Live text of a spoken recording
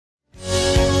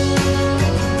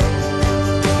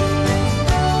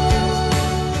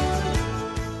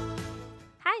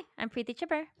Preeti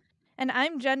Chipper. And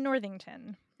I'm Jen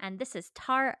Northington. And this is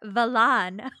Tar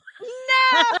Valon.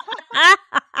 No!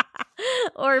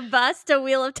 Or Bust, a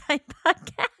Wheel of Time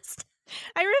podcast.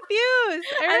 I refuse.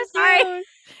 I'm sorry.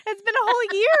 It's been a whole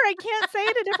year. I can't say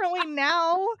it a different way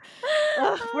now.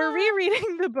 We're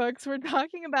rereading the books. We're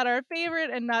talking about our favorite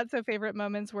and not so favorite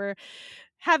moments. We're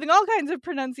having all kinds of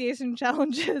pronunciation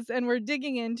challenges, and we're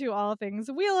digging into all things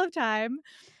Wheel of Time.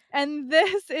 And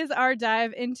this is our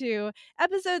dive into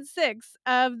episode 6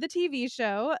 of the TV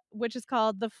show, which is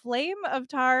called The Flame of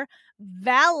Tar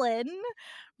Valon,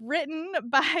 written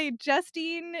by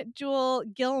Justine Jewell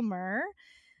Gilmer.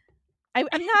 I'm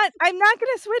not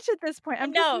gonna switch at this point.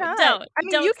 I'm just not. Don't. I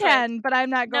mean, Don't you switch. can, but I'm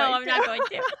not going No, to. I'm not going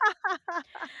to.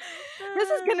 This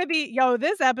is gonna be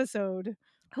this episode.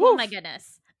 Oh my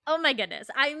goodness.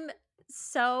 I'm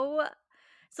so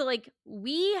like,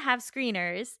 we have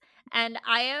screeners, and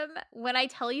when I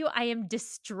tell you, I am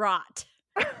distraught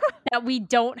that we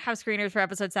don't have screeners for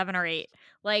episode 7 or 8.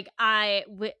 Like,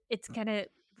 it's gonna,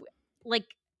 like,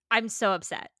 I'm so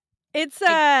upset. It's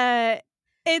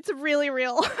really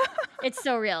real. It's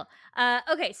so real.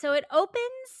 Okay, so it opens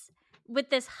with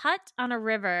this hut on a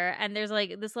river, and there's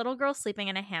like this little girl sleeping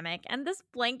in a hammock, and this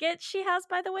blanket she has,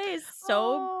 by the way, is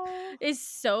so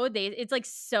it's like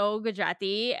so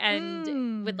Gujarati,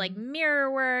 and with like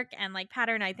mirror work and like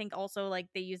pattern. I think also like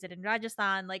they use it in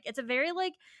Rajasthan. Like, it's a very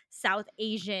like South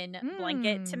Asian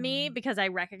blanket to me, because I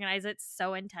recognize it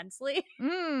so intensely.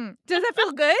 Does it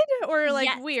feel good or like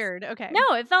Yes. weird? Okay.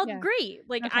 No, it felt great.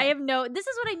 Like, Okay. this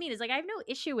is what I mean, is like I have no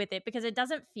issue with it, because it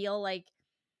doesn't feel like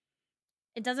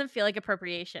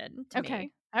appropriation to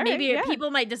me. All Maybe right,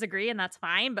 people might disagree, and that's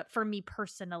fine, but for me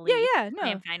personally, no. I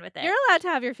am fine with it. You're allowed to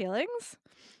have your feelings.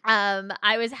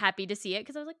 I was happy to see it,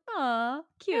 because I was like, "Aw,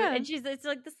 cute." Yeah. And it's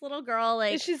like this little girl,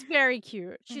 like, she's very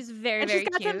cute. She's very, and very she's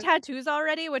got cute. some tattoos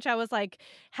already, which I was like,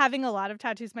 having a lot of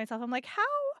tattoos myself. I'm like, how?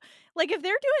 Like, if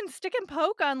they're doing stick and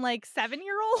poke on like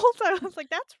 7-year-olds, I was like,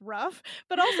 that's rough.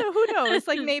 But also, who knows?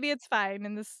 Like, maybe it's fine,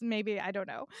 and maybe I don't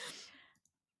know.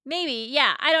 Maybe,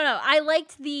 yeah. I don't know. I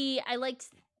liked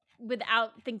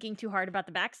without thinking too hard about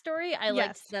the backstory. I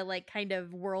liked the like kind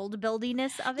of world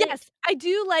buildiness of it. Yes, I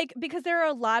do like, because there are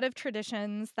a lot of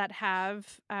traditions that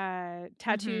have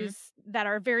tattoos that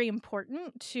are very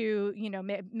important to,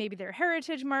 maybe they're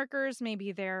heritage markers,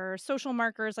 maybe they're social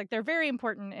markers. Like, they're very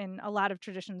important in a lot of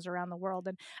traditions around the world,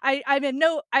 and I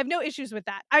have no issues with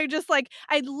that. I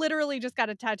literally just got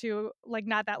a tattoo like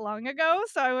not that long ago,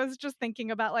 so I was just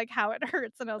thinking about like how it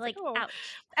hurts, and I was like, oh, ouch.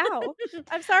 Ow.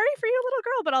 I'm sorry for you, little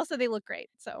girl, but also they look great.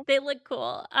 So they look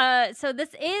cool. So this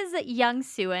is Young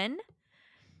Suan,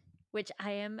 which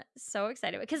I am so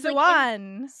excited about, because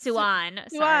Suan.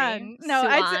 Sorry, No,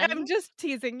 I'm just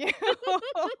teasing you.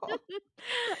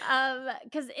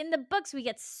 Because in the books we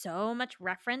get so much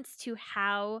reference to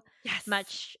how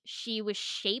much she was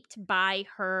shaped by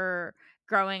her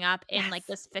growing up in like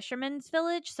this fisherman's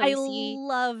village. So I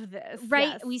love this.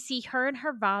 Right, yes. we see her and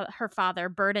her father,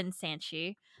 Burden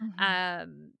Sanchi,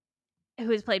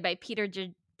 who is played by Peter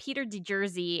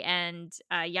DeJersey, and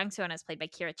Young Suan is played by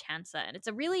Kira Chansa, and it's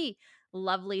a really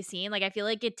lovely scene. Like, I feel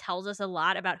like it tells us a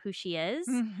lot about who she is.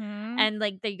 And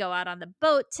like, they go out on the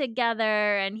boat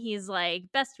together, and he's like,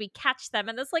 best we catch them,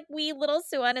 and this like wee little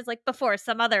Suan is like, before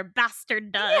some other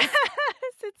bastard does.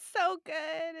 Yes, it's so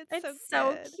good. It's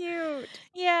so good. cute.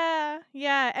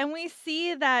 Yeah, and we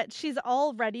see that she's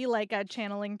already like a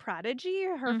channeling prodigy.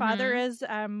 Her father is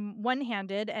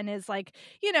one-handed, and is like,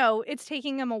 it's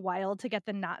taking him a while to get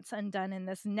the knots undone in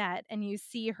this net, and you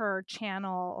see her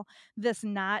channel this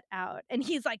knot out, and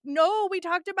he's like, no, we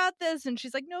talked about this, and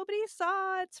she's like, nobody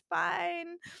saw, it's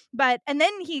fine. And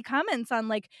then he comments on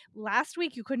like, last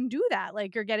week you couldn't do that,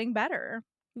 like, you're getting better.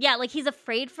 Yeah, like, he's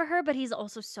afraid for her, but he's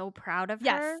also so proud of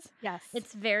her. Yes.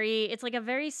 It's like a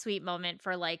very sweet moment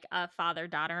for like a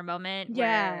father-daughter moment.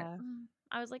 Yeah. Where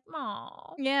I was like,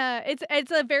 "Aw." Yeah,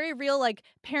 it's a very real like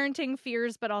parenting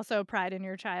fears, but also pride in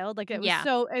your child. Like, it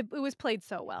was it was played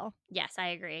so well. Yes, I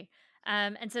agree.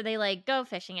 And so they like go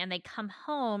fishing, and they come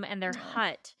home, and their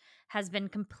hut has been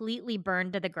completely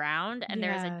burned to the ground, and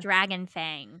there is a dragon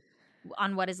fang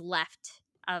on what is left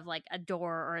of like a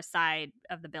door or a side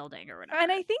of the building or whatever.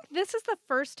 And I think this is the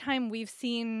first time we've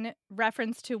seen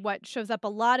reference to what shows up a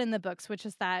lot in the books, which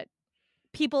is that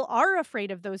people are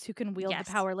afraid of those who can wield the Yes.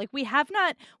 power. Like we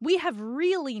have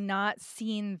really not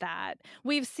seen that.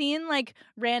 We've seen like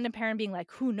random parent being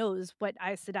like, who knows what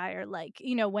Aes Sedai are like,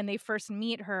 when they first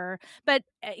meet her. But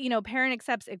Perrin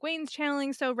accepts Egwene's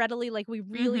channeling so readily. Like we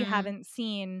really Mhm. haven't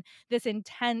seen this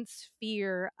intense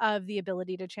fear of the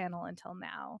ability to channel until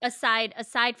now. Aside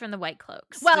from the White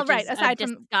Cloaks, Well, which right, is of aside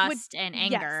from disgust and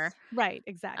yes, anger. right,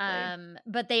 exactly.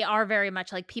 But they are very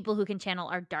much like people who can channel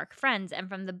are dark friends. And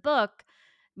from the book,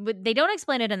 they don't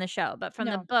explain it in the show, but from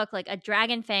the No. book, like a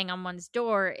dragon fang on one's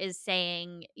door is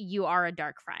saying you are a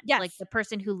dark friend. Like Yes. the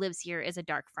person who lives here is a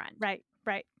dark friend. Right,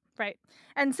 right, right.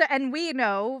 And we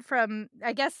know from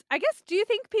I guess do you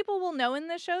think people will know in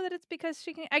the show that it's because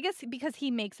she can, I guess because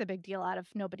he makes a big deal out of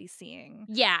nobody seeing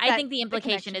Yeah, I that think the the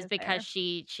implication connection is is because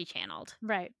there. she channeled.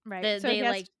 Right, right. The So they he has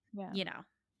like, yeah. you know.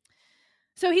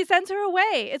 So he sends her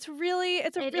away. It's a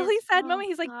It is, really sad oh moment.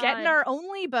 He's like, "Get in god. our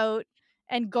only boat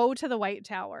and go to the White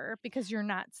Tower because you're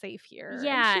not safe here." And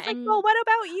Yeah, she's like, "Well, and what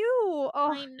about you?"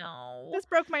 Oh, I know. this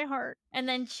broke my heart. And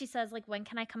then she says, like, "When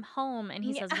can I come home?" And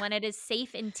he Yeah. says, "When it is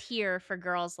safe in Tyr for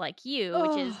girls like you,"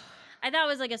 which is Oh. I thought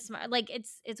was like a smart like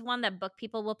it's one that book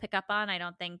people will pick up on. I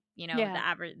don't think, Yeah. the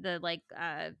average the like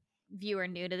viewer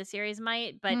new to the series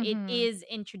might, but it Mhm. is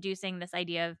introducing this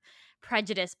idea of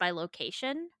prejudice by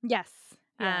location, Yes.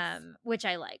 Yes. which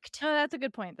I liked. Oh, that's a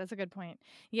good point. That's a good point.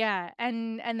 Yeah,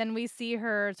 and then we see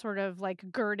her sort of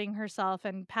like girding herself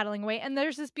and paddling away. And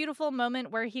there's this beautiful moment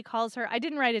where he calls her. I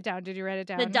didn't write it down. Did you write it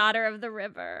The down? daughter of the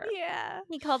river. Yeah.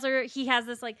 He calls her he has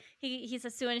this like he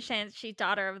says Suan Shan, she's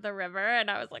daughter of the river, and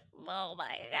I was like, "Oh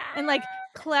my And like god."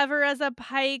 clever as a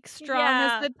pike, strong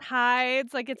as Yeah. the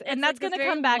tides. Like and It's that's like this gonna very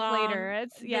come back later. long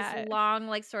It's this yeah. long,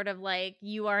 like, sort of like,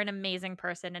 "You are an amazing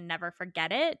person and never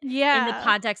forget it," in the Yeah.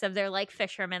 context of their, like,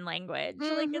 fisherman language.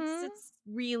 Like, Mhm. it's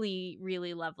really,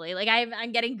 really lovely. Like,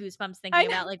 I'm getting goosebumps I thinking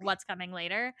know. about, like, what's coming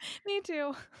later. Me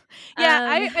too.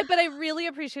 Yeah, Um, but I really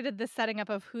appreciated the setting up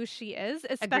of who she is,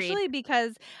 agreed. especially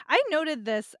because I noted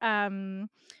this,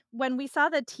 when we saw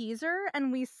the teaser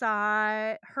and we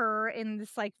saw her in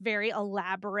this, like, very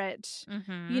elaborate,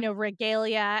 Mhm.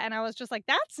 regalia, and I was just like,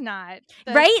 "That's not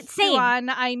the Right? Same.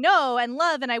 Siuan I know and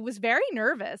love," and I was very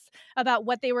nervous about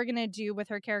what they were gonna do with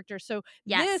her character, so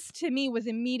this, Yes. to me, was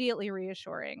immediately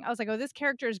reassuring. I was like, "Oh, this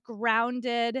character is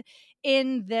grounded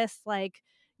in this, like,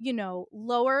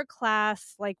 lower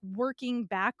class, like working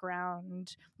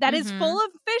background that is full Mhm.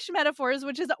 of fish metaphors,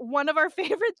 which is one of our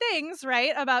favorite things,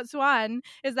 right? About Swan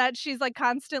is that she's like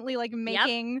constantly like Yep.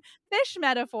 making fish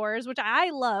metaphors, which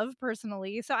I love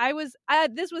personally. So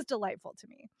this was delightful to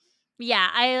me. Yeah,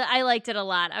 I liked it a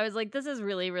lot. I was like, "This is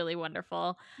really, really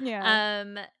wonderful."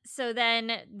 Yeah. So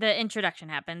then the introduction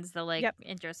happens, the, like, Yep.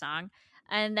 intro song,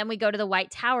 and then we go to the White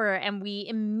Tower, and we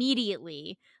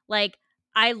immediately like,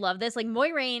 I love this, like,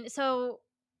 Moiraine so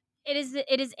it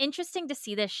is interesting to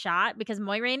see this shot because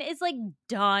Moiraine is, like,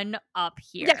 done up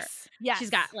here. Yes. She's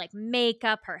got, Yes. like,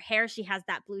 makeup, her hair, she has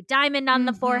that blue diamond on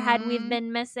the forehead we've Mhm.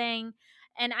 been missing,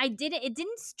 and it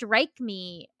didn't strike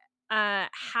me,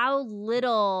 how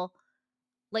little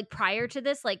like, prior to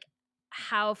this, like,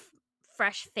 how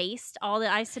fresh-faced all the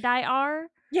Aes Sedai are, or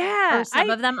Yeah. some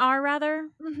of them are, rather.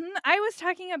 I was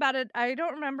talking about it. I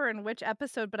don't remember in which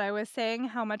episode, but I was saying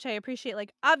how much I appreciate,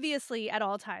 like, obviously at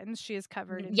all times she is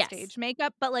covered in Yes, stage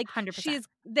makeup, but like 100%.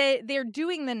 they're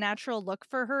doing the natural look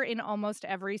for her in almost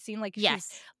every scene. Like she's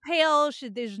Yes. pale,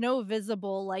 there's no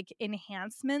visible like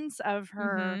enhancements of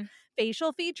her Mhm.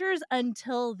 facial features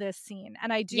until this scene.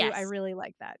 And I Yes. really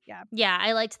like that. Yeah. Yeah,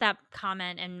 I liked that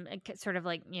comment and, sort of,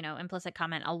 like, implicit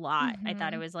comment a lot. I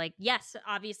thought it Mhm. was like, "Yes,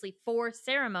 obviously, for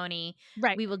ceremony,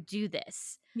 Right. we will do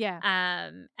this." Yeah.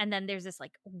 And then there's this,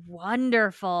 like,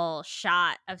 wonderful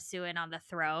shot of Suin on the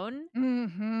throne,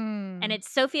 and Mhm. it's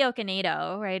Sophie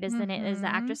Okonedo, right, is the Mhm.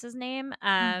 actress's name,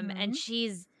 and Mhm.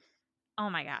 she's oh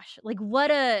my gosh, like,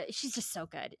 she's just so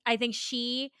good. I think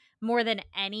she, more than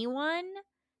anyone,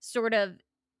 sort of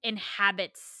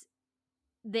inhabits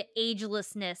the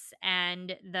agelessness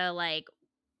and the, like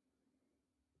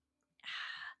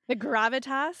The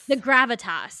the gravitas.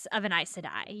 gravitas of an Aes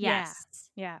Sedai, Yeah. yes.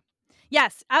 Yeah.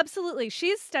 Yes, absolutely.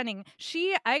 She's stunning.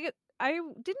 I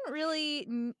didn't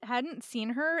really hadn't seen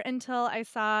her until I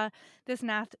saw this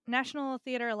National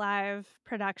Theater Live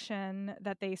production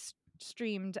that they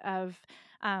streamed of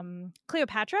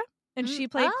Cleopatra, and she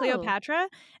played Oh. Cleopatra,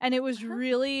 and it was Oh,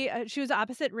 really she was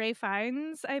opposite Ray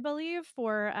Fiennes, I believe,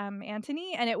 for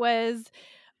Antony, and it was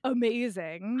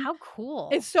amazing. how It's cool.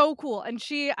 so cool, and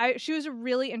she was a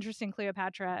really interesting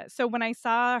Cleopatra. So when I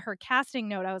saw her casting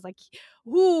note, I was like,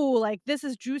 "Ooh, like, this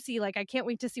is juicy, like, I can't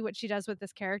wait to see what she does with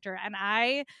this character," and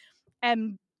I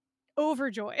am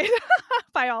overjoyed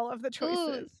by all of the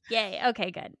choices. Ooh, yay.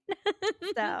 Okay, good.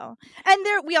 So, and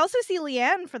there we also see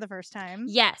Leanne for the first time.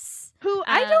 Yes. Who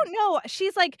I don't know.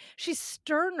 She's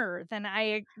sterner than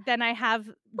I have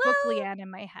Book Well, Leanne in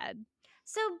my head.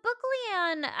 so Book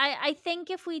Leanne, I think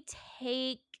if we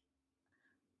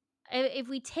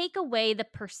take away the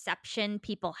perception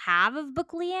people have of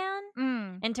Book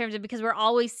Leanne in terms of, because we're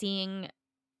always seeing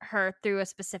her through a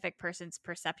specific person's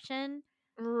perception.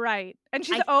 Right. And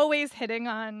she's always hitting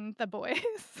on the boys.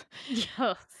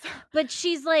 Yeah. But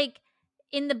she's like,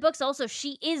 in the books also,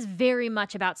 she is very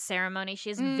much about ceremony.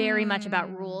 She is very much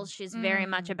about rules. She's very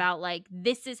much about like,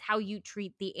 this is how you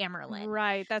treat the Amyrlin.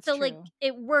 Right, that's so true. like,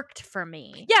 it worked for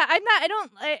me. Yeah,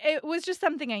 it was just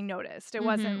something I noticed. It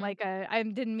wasn't like I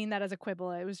didn't mean that as a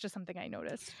quibble. It was just something I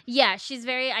noticed. Yeah, she's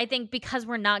very, I think because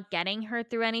we're not getting her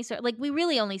through any sort, like we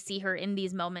really only see her in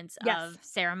these moments of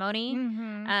ceremony,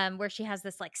 where she has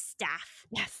this like staff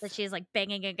that she is like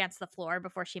banging against the floor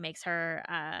before she makes her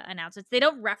announcements. They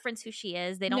don't reference who she is.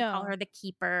 They don't call her the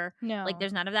keeper. No. Like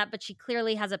there's none of that, but she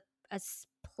clearly has a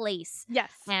place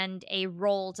and a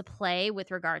role to play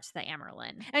with regards to the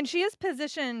Amyrlin. And she is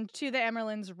positioned to the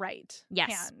Amyrlin's right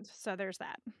hand. So there's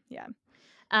that. Yeah.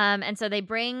 And so they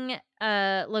bring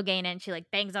Logain in. She like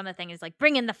bangs on the thing, is like,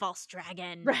 bring in the false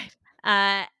dragon.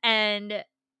 Right. And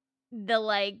the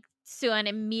like Suan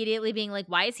immediately being like,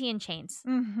 why is he in chains?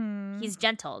 He's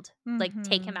gentled. Like,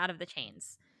 take him out of the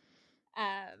chains.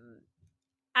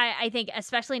 I think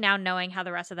especially now knowing how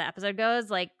the rest of the episode goes,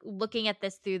 like looking at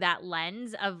this through that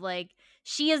lens of like,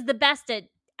 she is the best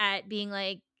at being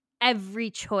like,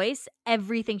 every choice,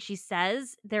 everything she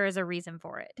says, there is a reason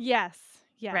for it. Yes.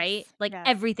 Yes. Right? Like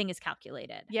everything is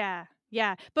calculated. Yeah.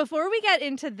 Yeah. Before we get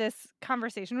into this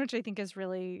conversation, which I think is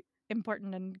really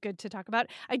important and good to talk about,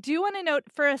 I do want to note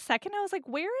for a second, I was like,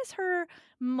 where is her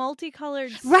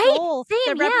multicolored soul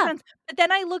that represents? But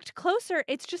then I looked closer.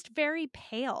 It's just very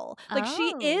pale. Like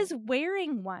she is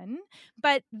wearing one,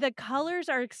 but the colors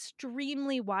are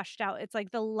extremely washed out. It's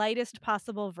like the lightest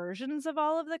possible versions of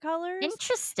all of the colors.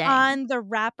 Interesting. On the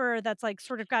wrapper that's like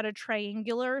sort of got a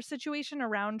triangular situation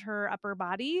around her upper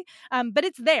body. But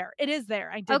it's there. It is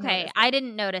there. I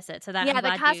didn't notice it. So that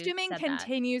the costuming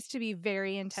continues to be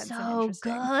very intense. So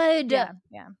good. Yeah.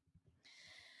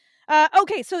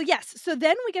 Okay, so yes. So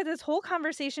then we get this whole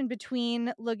conversation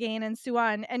between Logain and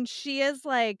Suan, and she is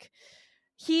like,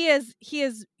 he is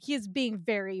being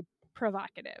very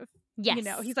provocative. Yes. You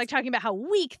know, he's like talking about how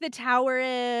weak the tower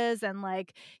is and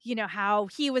like, you know, how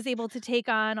he was able to take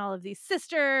on all of these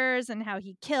sisters and how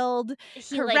he killed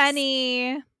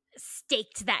Karenni. Like,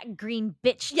 staked that green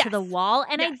bitch to the wall.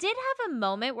 And I did have a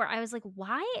moment where I was like,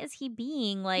 why is he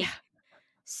being like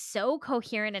so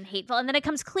coherent and hateful? And then it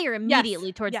comes clear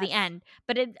immediately towards the end.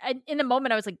 But in a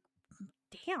moment I was like,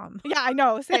 damn. Yeah, I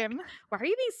know. Same. Why are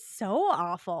you being so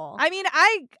awful? I mean,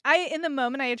 I in the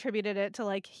moment I attributed it to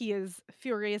like he is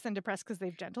furious and depressed because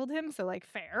they've gentled him, so like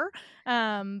fair.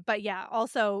 But yeah,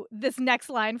 also this next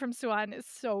line from Suan is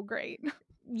so great.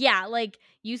 Yeah, like,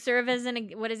 you serve as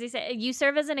what does he say? You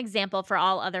serve as an example for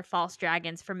all other false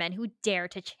dragons, for men who dare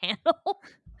to channel.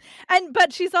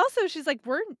 But she's like,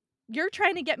 you're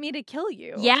trying to get me to kill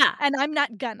you. Yeah. And I'm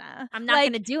not gonna. I'm not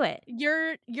gonna do it.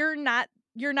 You're not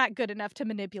good enough to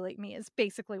manipulate me is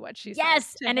basically what she says.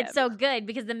 Yes, and it's so good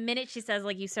because the minute she says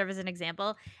like, you serve as an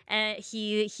example, and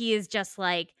he is just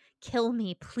like, kill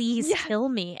me, please kill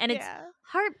me. And it's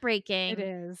heartbreaking. It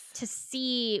is. To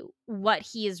see what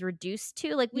he is reduced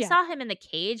to. Like, we saw him in the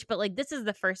cage, but like, this is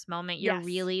the first moment you're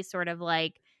really sort of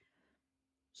like,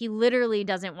 he literally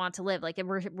doesn't want to live. Like,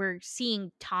 we're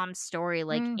seeing Tom's story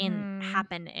like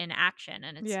happen in action,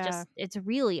 and it's just, it's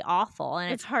really awful,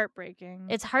 and it's heartbreaking.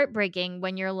 It's heartbreaking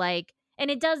when you're like, and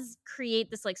it does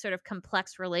create this like sort of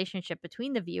complex relationship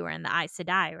between the viewer and the Aes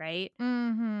Sedai,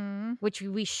 right? Which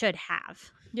we should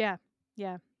have. Yeah.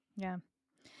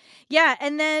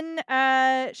 And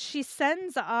then she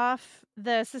sends off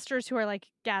the sisters who are like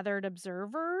gathered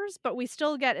observers, but we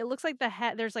still get, it looks like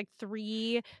there's like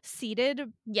 3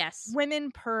 seated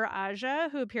women per Aja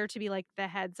who appear to be like the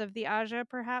heads of the Aja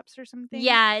perhaps or something.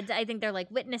 Yeah, I think they're like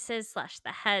witnesses /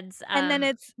 the heads. And then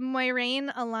it's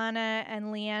Moiraine, Alana, and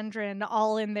Liandrin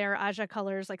all in their Aja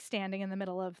colors, like standing in the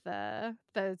middle of the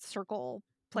circle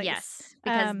place. Yes,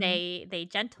 because they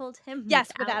gentled him.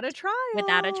 Without a trial.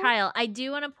 Without a trial. I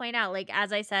do want to point out, like,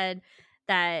 as I said,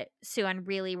 that Suan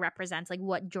really represents like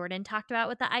what Jordan talked about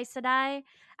with the Aes Sedai.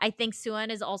 I think Suan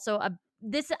is also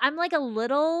I'm like a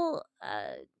little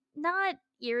not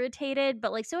irritated,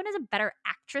 but like Suan is a better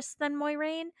actress than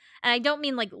Moiraine. And I don't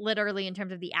mean like literally in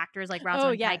terms of the actors like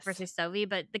Rosamund Pike versus Sylvie,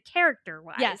 but the character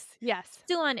wise. Yes.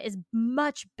 Suan is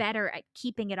much better at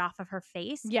keeping it off of her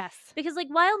face. Yes. Because like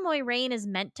while Moiraine is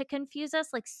meant to confuse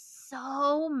us, like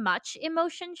so much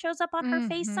emotion shows up on her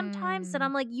face sometimes that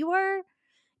I'm like, you are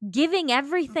giving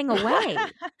everything away.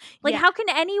 Like, how can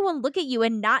anyone look at you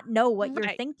and not know what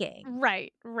you're thinking?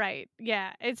 Right.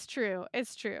 Yeah, it's true.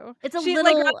 It's It's she,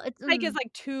 little. Pike is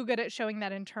like too good at showing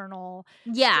that internal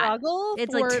Yeah, struggle.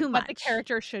 it's for like too what much. the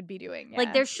character should be doing.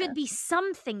 Like there should be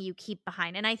something you keep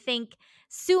behind, and I think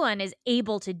Suan is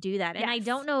able to do that. And I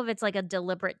don't know if it's like a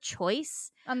deliberate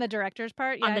choice on the director's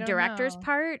part. Yeah, on the director's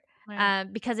part, Right.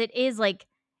 because it is like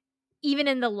even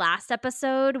in the last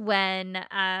episode when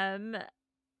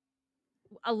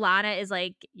Alana is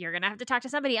like, you're gonna have to talk to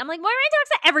somebody. I'm like, Moiraine talks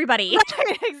to everybody.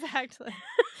 Right, exactly.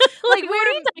 Like, what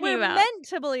are you talking about? Meant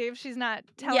to believe she's not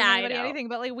telling anybody anything,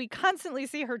 but like we constantly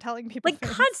see her telling people like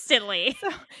things. constantly. So,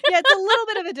 yeah, it's a little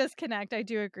bit of a disconnect. I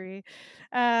do agree.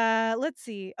 Let's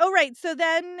see. Oh, right. So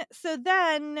then,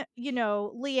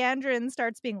 Liandrin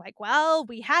starts being like, well,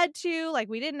 we had to, like,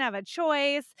 we didn't have a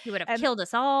choice. He would have killed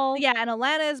us all. Yeah, and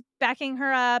Alana's backing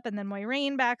her up, and then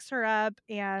Moiraine backs her up.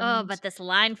 And oh, but this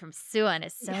line from Suan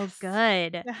is so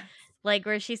good. Yes. Like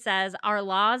where she says, our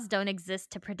laws don't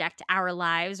exist to protect our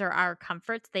lives or our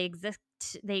comforts. They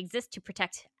exist to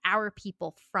protect our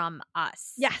people from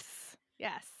us. Yes.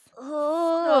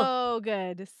 Oh,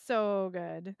 so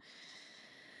good.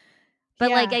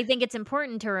 But like, I think it's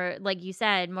important to, like you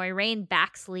said, Moiraine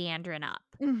backs Liandrin up.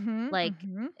 Like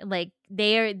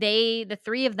the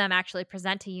three of them actually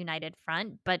present a united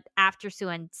front. But after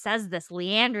Suan says this,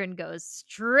 Liandrin goes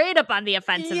straight up on the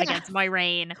offensive against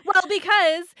Moiraine. Well,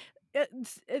 because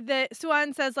the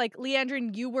Suan says like,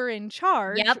 Liandrin, you were in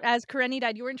charge. Yep. As Karenni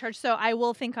died, you were in charge, so I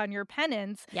will think on your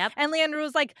penance. Yep. And Liandrin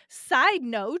was like, side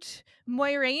note,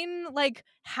 Moiraine like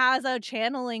has a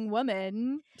channeling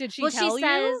woman. Did she tell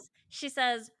you? She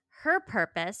says her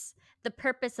purpose, the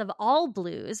purpose of all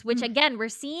blues, which again, we're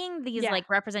seeing these like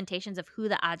representations of who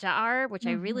the Aja are, which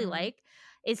I really like,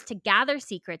 is to gather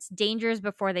secrets, dangers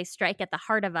before they strike at the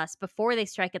heart of us, before they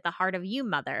strike at the heart of you,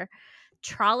 mother.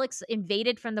 Trollocs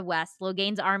invaded from the west.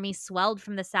 Loghain's army swelled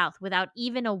from the south without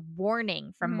even a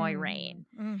warning from Moiraine.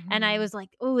 And I was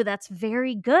like, oh, that's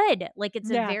very good. Like, it's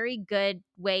a very good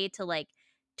way to like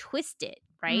twist it,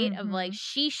 right? Of like,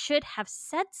 she should have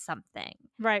said something.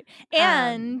 Right.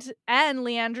 And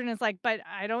Liandrin is like, but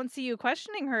I don't see you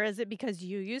questioning her. Is it because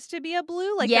you used to be a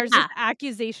blue? Like, there's this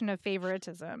accusation of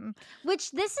favoritism. Which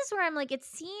this is where I'm like, it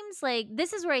seems like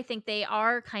this is where I think they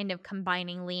are kind of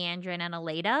combining Liandrin and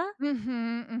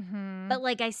Elaida. But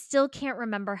like, I still can't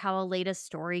remember how Elaida's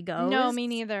story goes. No, me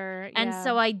neither. And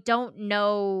so I don't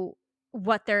know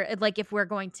what they're like, if we're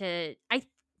going to,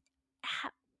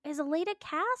 is Elaida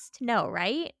cast? No,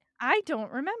 right? I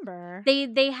don't remember.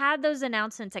 They had those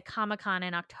announcements at Comic-Con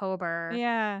in October.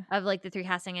 Yeah. Of like the three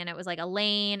casting, and it was like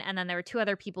Elaine, and then there were two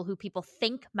other people who people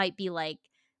think might be like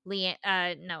Lanfear,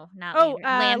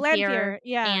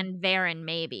 and Varen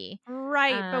maybe.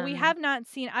 Right, but we have not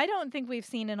seen. I don't think we've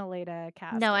seen an Elaida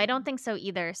cast. No, I don't think so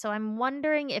either. So I'm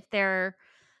wondering if they're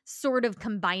sort of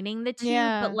combining the two,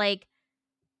 but like,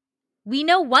 we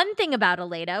know one thing about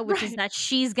Elaida, which is that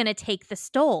she's going to take the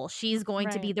stole. She's going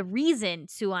to be the reason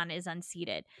Suan is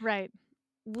unseated. Right.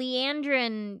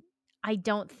 Liandrin, I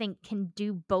don't think can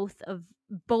do both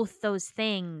those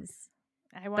things.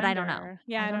 But I don't know.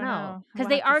 Yeah, I don't know. Because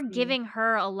they are giving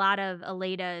her a lot of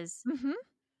Elaida's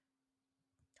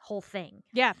whole thing.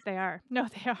 Yeah, they are. No,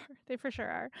 they are. They for sure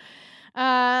are.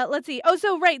 Let's see. Oh,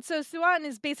 so Suan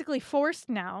is basically forced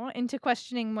now into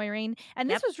questioning Moiraine. And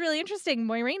this was really interesting.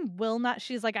 Moiraine will not,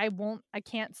 she's like, I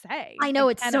can't say. I know,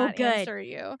 it's so good. Answer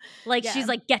you. Like, she's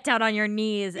like, get down on your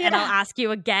knees and I'll ask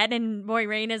you again. And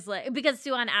Moiraine is like, because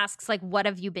Suan asks, like, what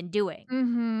have you been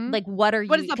doing? Like, what is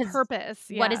the purpose?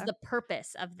 What is the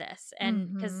purpose of this?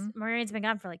 And because Moiraine's been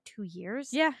gone for like 2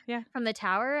 years. Yeah. From the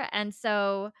tower. And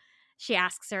so she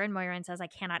asks her, and Moiraine says, I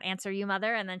cannot answer you,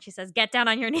 mother. And then she says, get down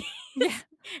on your knees.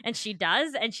 And she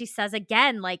does. And she says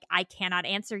again, like, I cannot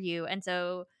answer you. And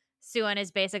so Suan is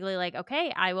basically like,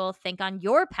 okay, I will think on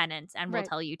your penance and we'll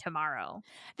tell you tomorrow.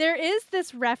 There is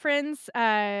this reference,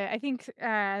 I think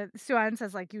Suan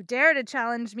says, like, you dare to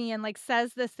challenge me, and like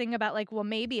says this thing about like, well,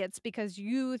 maybe it's because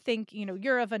you think,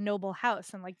 you're of a noble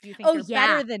house, and like, you think you're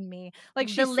better than me. Like,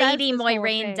 she the Lady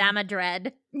Moiraine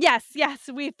Damadred. Yes.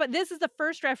 But this is the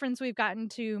first reference we've gotten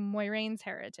to Moiraine's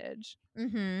heritage.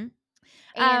 And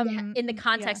in the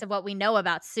context of what we know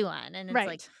about Suan. And it's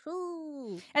like, ooh.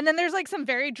 Ooh. And then there's like some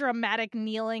very dramatic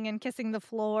kneeling and kissing the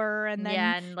floor, and then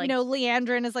Yeah, and like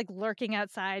Leandrin is like lurking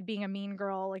outside being a mean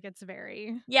girl. Like it's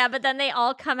very yeah, but then they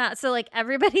all come out. So like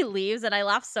everybody leaves, and I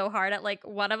laughed so hard at like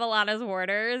one of Alana's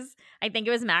warders. I think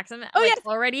it was Maxim. Oh Like yes,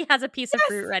 already has a piece of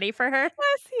fruit yes, ready for her.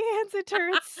 yes. He hands it to her.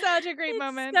 It's such a great It's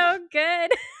moment. so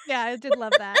good. Yeah, I did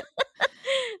love that.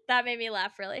 That made me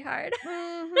laugh really hard.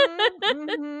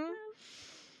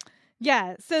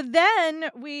 Yeah, so then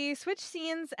we switch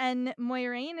scenes and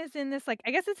Moiraine is in this, like,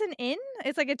 I guess it's an inn?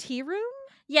 It's like a tea room?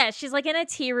 Yeah, she's like in a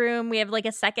tea room. We have like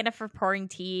a second of her pouring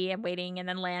tea and waiting, and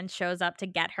then Lan shows up to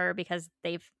get her because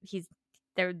the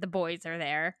boys are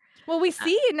there. Well, we Uh,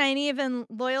 see Nynaeve and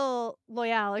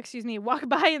Loyal, excuse me, walk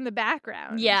by in the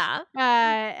background. yeah.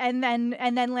 And then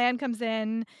Lan comes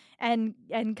in and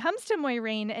comes to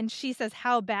Moiraine and she says,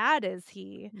 "How bad is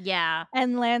he?" Yeah.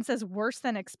 And Lan says, "Worse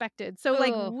than expected." So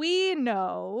like Oh, we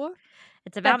know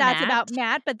it's that about that's Matt, about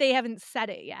Matt, but they haven't said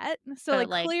it yet. So but like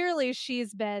like clearly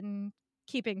she's been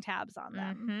keeping tabs on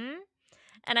them. mhm.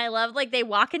 And I love like they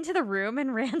walk into the room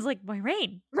and Rand's like,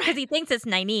 Moiraine, because Right. he thinks it's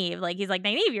Nynaeve. Like he's like,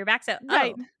 Nynaeve, you're back. So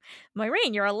Right.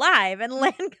 Moiraine, you're alive. And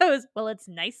Lan goes, well, it's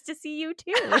nice to see you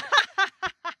too.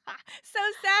 So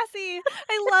sassy.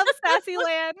 I love sassy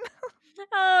Lan.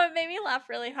 Oh, it made me laugh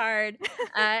really hard.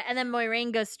 And then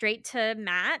Moiraine goes straight to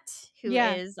Matt, who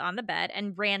Yeah. is on the bed,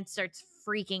 and Rand starts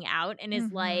freaking out and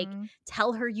is like, Mhm.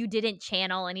 tell her you didn't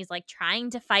channel. And he's like trying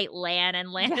to fight Lan,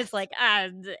 and Lan Yes. is like,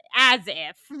 as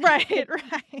if. Right.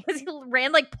 Because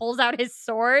Rand like pulls out his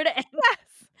sword and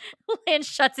Yes. Lan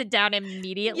shuts it down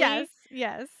immediately.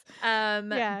 Yes.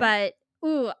 But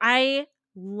I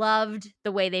loved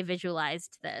the way they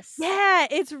visualized this. Yeah,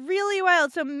 it's really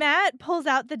wild. So Matt pulls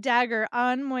out the dagger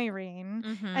on Moiraine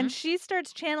Mhm. and she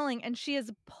starts channeling and she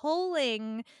is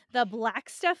pulling the black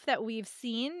stuff that we've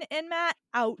seen in Matt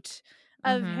out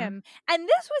of Mhm. him. And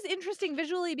this was interesting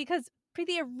visually because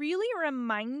Preeti, it really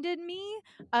reminded me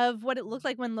of what it looked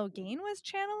like when Logain was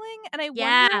channeling. And I wonder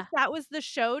Yeah. if that was the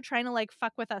show trying to like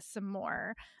fuck with us some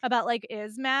more about like,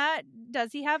 is Matt,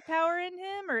 does he have power in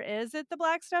him or is it the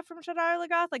black stuff from Shadar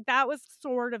Logoth? Like that was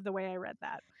sort of the way I read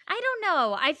that. I don't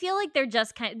know. I feel like they're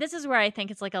just this is where I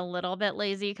think it's like a little bit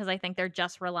lazy because I think they're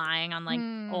just relying on like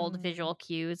old visual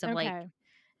cues of like Okay.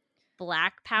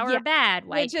 black power Yeah. bad,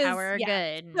 white Which is, power yeah,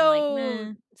 good. And like,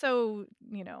 meh. so,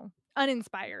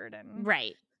 uninspired and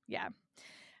Right. yeah.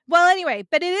 Well, anyway,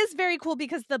 but it is very cool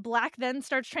because the black then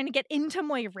starts trying to get into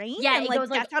Moiraine. Yeah, and, it goes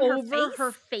like gets on over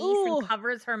her face Ooh, and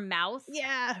covers her mouth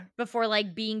yeah. before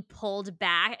like being pulled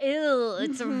back. Ew,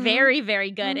 it's Mhm. very,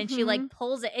 very good. And she like Mhm.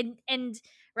 pulls it and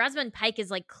Rosamund Pike is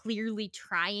like clearly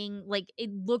trying, like it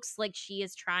looks like she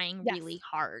is trying Yes. really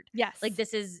hard. Yes. Like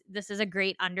this is a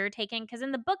great undertaking because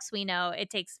in the books we know it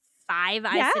takes 5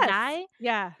 Aes Yes. Sedai,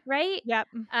 Yeah. right? Yep.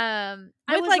 I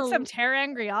With was like some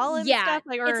Terangrial and yeah, stuff,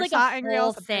 like it's or like Saw a Angrial,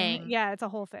 whole something. thing. Yeah, it's a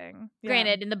whole thing. Yeah.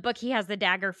 Granted, in the book he has the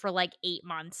dagger for like 8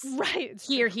 months. Right. it's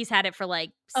Here true. he's had it for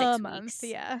like 6 A weeks. month.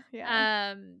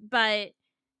 Yeah. But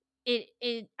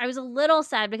it I was a little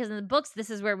sad because in the books this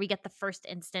is where we get the first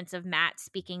instance of Matt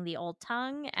speaking the old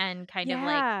tongue and kind of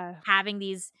like having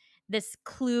this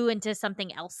clue into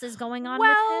something else is going on with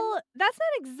him. Well, that's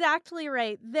not exactly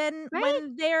right. Then Right?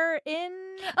 when they're in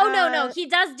Oh no, he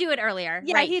does do it earlier.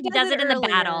 yeah, Right. he does it in the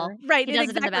battle. earlier. Right, He does it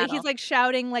in the exactly. battle. He's like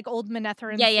shouting like old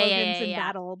Manetheren slogans in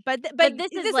battle. But this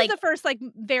this is is like the first like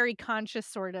very conscious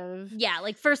sort of yeah,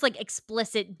 like first like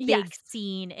explicit big Yes.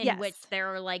 scene in Yes. which there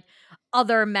are like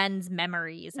other men's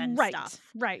memories and right, stuff.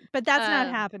 right. But that's not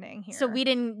Um, happening here. So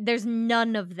there's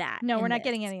none of that. No, in we're not this.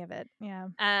 getting any of it.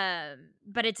 Yeah.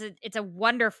 But it's a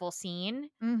wonderful scene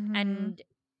Mhm. and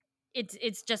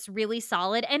it's just really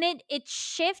solid and it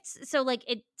shifts so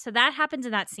that happens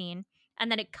in that scene and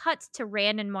then it cuts to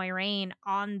Rand and Moiraine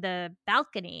on the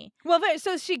balcony. Well,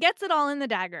 so she gets it all in the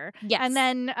dagger. Yes. And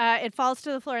then it falls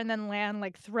to the floor and then Lan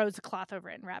like throws a cloth over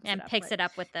it and wraps and it up. picks right? it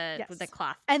up with the Yes.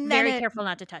 cloth. And then very careful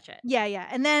not to touch it. Yeah.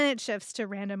 And then it shifts to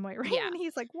random Moiraine Yeah. and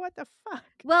he's like, what the fuck?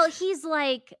 Well,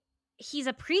 he's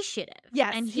appreciative.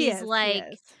 Yes, and he he's is, like he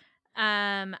is.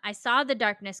 I saw the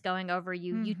darkness going over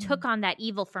you. You took on that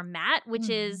evil for Matt, which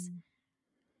is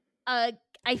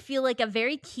I feel like a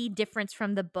very key difference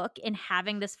from the book in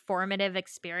having this formative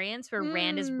experience where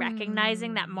Rand is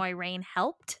recognizing that Moiraine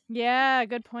helped. Yeah,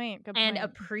 good point. And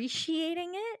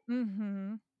appreciating it.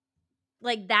 Mm-hmm.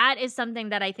 Like that is something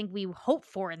that I think we hope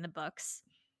for in the books.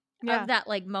 Yeah. Of that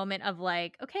like moment of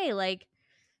like, okay, like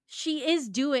she is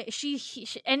doing she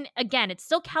and again it's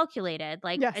still calculated.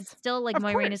 Like Yes, it's still like of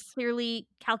Moiraine is course. clearly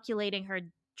calculating her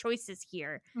choices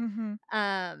here. Mm-hmm.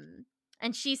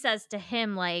 And she says to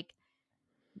him like,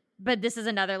 but this is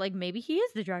another like maybe he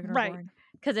is the Dragon Right. Reborn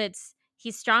because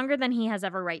He's stronger than he has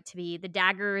ever right to be. The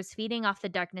dagger is feeding off the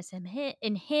darkness in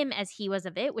him as he was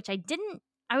of it, which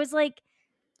I was like,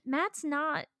 Matt's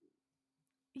not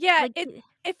Yeah, like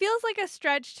it feels like a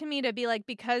stretch to me to be like,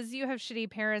 because you have shitty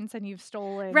parents and you've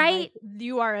stolen, right. like,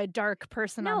 you are a dark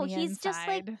person on No, the he's just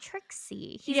like inside.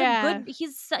 tricksy. Yeah.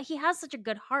 He has such a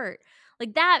good heart.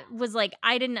 Like that was like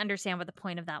I didn't understand what the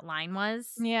point of that line was.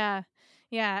 Yeah.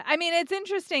 Yeah. I mean, it's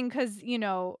interesting because, you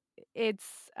know, it's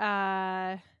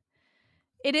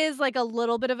it is like a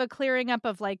little bit of a clearing up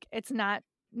of like it's not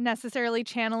necessarily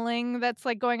channeling that's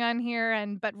like going on here,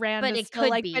 and but Rand But is it still could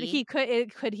like, but be.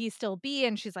 could he still be?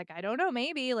 And she's like, I don't know,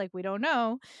 maybe, like, we don't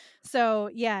know. So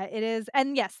yeah, it is.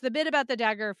 And yes, the bit about the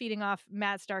dagger feeding off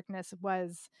Matt's darkness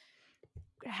was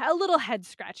a little head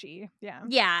scratchy. Yeah.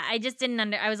 Yeah, I just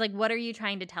didn't I was like, what are you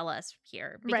trying to tell us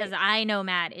here? Because Right. I know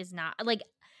Matt is not like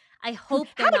I hope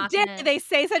How they're not dare gonna they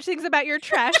say such things about your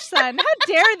trash son? How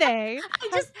dare they?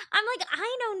 I'm like,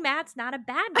 I know Matt's not a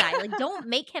bad guy. Like, don't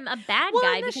make him a bad Well,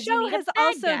 guy and the because you show need a has bad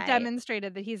also guy.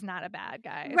 demonstrated that he's not a bad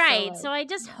guy. So Right. like, So I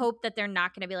just hope that they're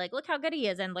not going to be like, look how good he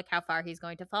is and look how far he's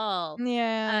going to fall.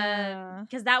 yeah.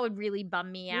 Because that would really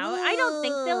bum me out. I don't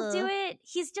think they'll do Ugh. it.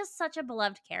 He's just such a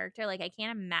beloved character. Like, I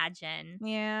can't imagine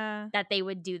Yeah. that they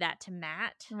would do that to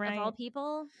Matt of all Right.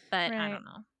 people. But I Right. don't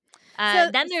know.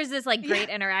 So Then there's this like yeah. great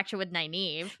interaction with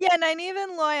Nynaeve. Yeah, Nynaeve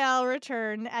and Loial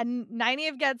return, and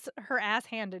Nynaeve gets her ass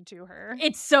handed to her.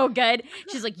 It's so good.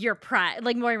 She's like, your pride,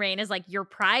 like Moiraine is like, your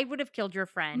pride would have killed your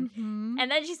friend. Mhm.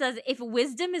 And then she says, if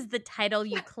wisdom is the title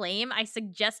you claim, I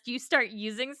suggest you start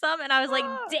using some. And I was like,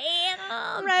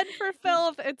 damn. Red for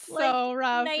filth. It's Like, so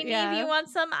rough. Nynaeve, Yeah. you want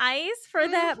some ice for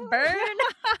that burn?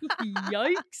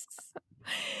 Yikes.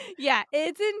 Yeah,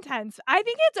 it's intense. I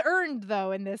think it's earned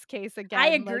though in this case again. I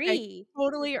Like, agree.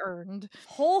 totally earned.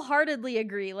 Wholeheartedly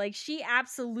agree. Like, she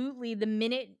absolutely, the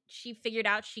minute she figured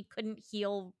out she couldn't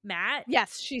heal Matt.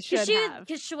 Yes, she should have.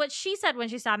 Because what she said when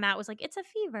she saw Matt was like, it's a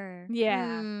fever.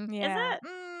 Yeah. Yeah. Yeah.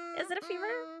 Is it a fever?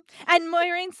 And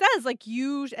Moiraine says, like,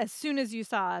 you, as soon as you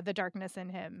saw the darkness in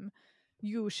him,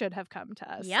 you should have come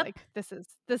to us. Yep. Like, this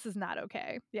is not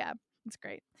okay. Yeah, it's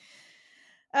great.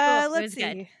 Cool. It Let's was good.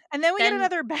 see. And then we get Then-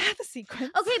 another bath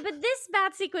sequence. Okay, but this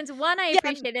bath sequence, one I Yeah.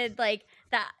 appreciated, like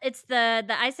it's the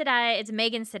Aes Sedai, it's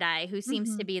Megan Sedai who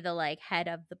seems to Mhm. be the like head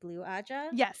of the Blue Aja.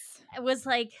 Yes. It was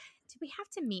like, do we have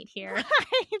to meet here? Right.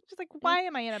 Just like, why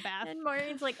am I in a bath? And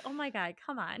Maureen's like, oh my god,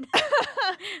 come on.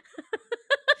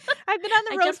 I've been on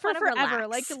the I road just for wanna forever.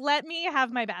 relax. Like, let me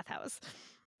have my bathhouse.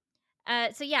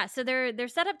 So they're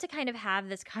set up to kind of have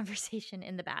this conversation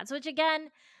in the baths, which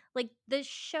again, like the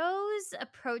show's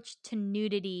approach to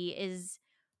nudity is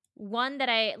one that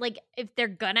I like. If they're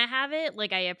gonna have it,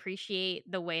 like I appreciate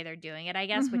the way they're doing it, I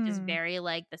guess, which is Mhm. very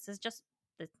like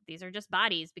these are just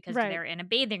bodies because Right. they're in a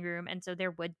bathing room, and so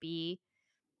there would be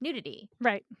nudity.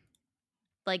 Right.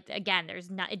 Like again,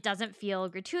 it doesn't feel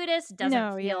gratuitous, it doesn't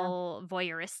No, yeah. feel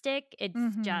voyeuristic. It's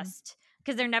Mhm. just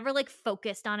because they're never like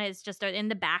focused on it. It's just in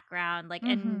the background, like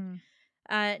and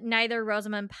Mhm. neither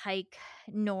Rosamund Pike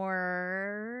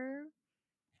nor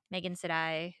Megan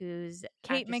Sedai, whose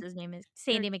actress's name is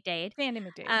Sandy McDade. Sandy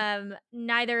McDade.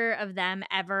 Neither of them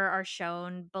ever are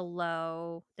shown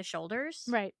below the shoulders,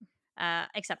 Right.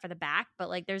 except for the back. But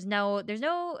like, there's no.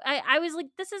 I was like,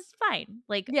 this is fine.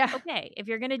 Like, Yeah. okay, if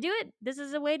you're gonna do it, this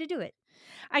is a way to do it.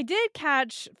 I did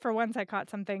catch, for once I caught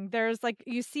something. There's like,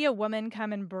 you see a woman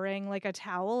come and bring like a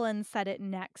towel and set it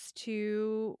next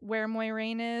to where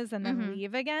Moiraine is and then Mhm.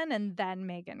 leave again. And then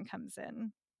Megan comes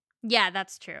in. Yeah,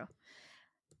 that's true.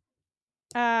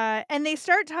 And they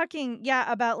start talking,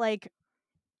 about like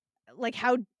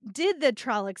how did the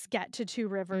Trollocs get to Two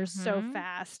Rivers so Mhm.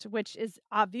 fast, which is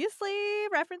obviously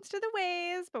reference to the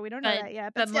ways, but we don't know that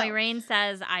yet. But still. Moiraine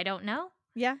says, I don't know.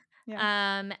 Yeah.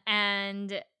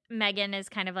 And Megan is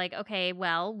kind of like, okay,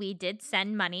 well, we did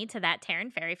send money to that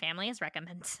Terran fairy family as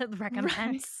recompense.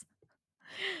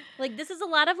 Like, this is a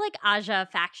lot of like Aja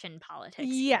faction politics.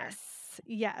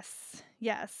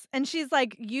 Yes. And she's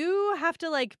like, you have to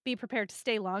like be prepared to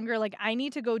stay longer. Like, I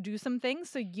need to go do some things,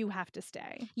 so you have to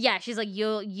stay. Yeah, she's like,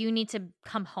 you need to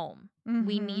come home.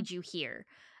 We Mhm. need you here.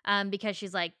 Because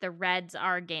she's like, the Reds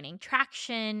are gaining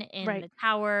traction in Right. the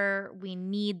tower. We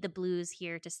need the Blues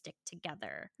here to stick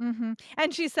together. Mhm.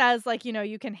 And she says, like,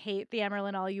 you can hate the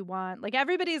Emerald all you want. Like,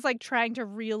 everybody's like trying to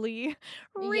really,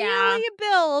 Yeah. really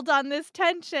build on this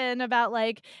tension about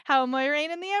like how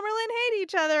Moiraine and the Emerald hate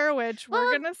each other, which we're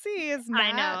Well, gonna see is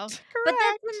I not know. correct. But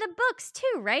that's in the books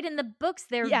too, right? In the books,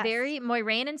 they're Yes. very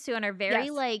Moiraine and Suan are very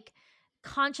Yes. like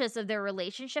conscious of their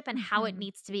relationship and how it Mhm.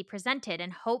 needs to be presented,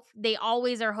 and hope they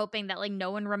always are hoping that like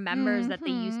no one remembers that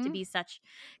they used to Mhm. be such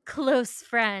close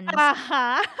friends.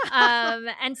 Uh-huh.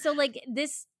 And so like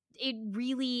this, it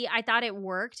really, I thought it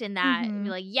worked in that Mhm.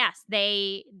 like yes,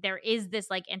 there is this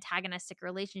like antagonistic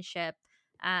relationship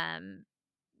um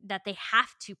that they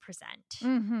have to present.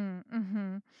 Mhm,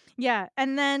 mhm. Yeah,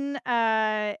 and then,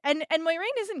 and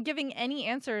Moiraine isn't giving any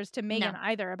answers to Megan No.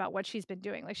 either about what she's been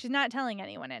doing, like, she's not telling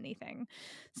anyone anything.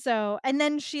 So and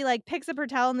then she, like, picks up her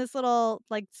towel and this little,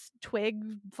 like, twig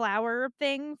flower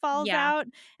thing falls Yeah. out,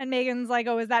 and Megan's like,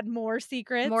 "Oh, is that more More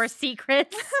secrets?"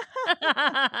 secrets.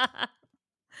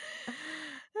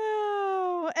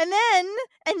 Oh, and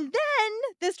then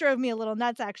this drove me a little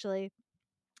nuts, actually.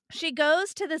 She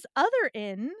goes to this other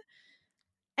inn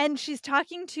and she's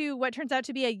talking to what turns out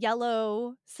to be a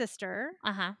yellow sister,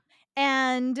 Uh-huh.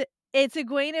 and it's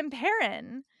Egwene and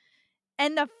Perrin.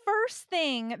 And the first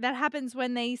thing that happens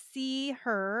when they see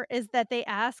her is that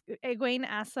Egwene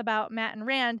asks about Matt and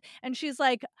Rand, and she's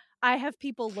like, "I have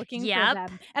people looking for Yep.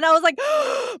 them." And I was like,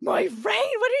 "Moiraine,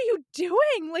 what are you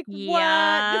doing? Like,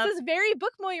 what?" This Yep. is very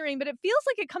book Moiraine, but it feels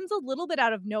like it comes a little bit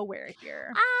out of nowhere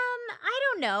here. I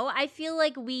don't know. I feel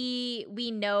like we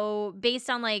know based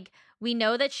on like we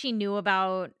know that she knew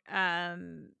about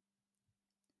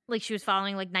like she was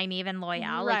following like Nynaeve and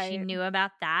Loyal. Like she Right. knew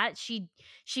about that. She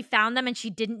found them and she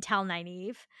didn't tell Nynaeve.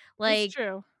 It's Like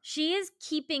true. she is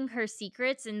keeping her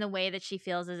secrets in the way that she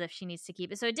feels as if she needs to keep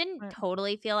it. So it didn't Right.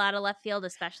 totally feel out of left field,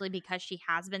 especially because she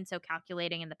has been so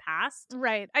calculating in the past.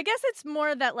 Right. I guess it's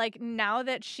more that, like, now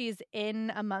that she's in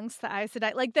amongst the Aes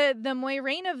Sedai, like, the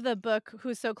Moiraine of the book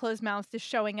who's so closed-mouthed is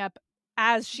showing up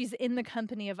as she's in the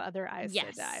company of other Aes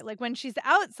Sedai. Yes. Like, when she's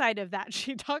outside of that,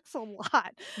 she talks a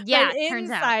lot, but Yeah, turns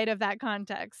out. inside of that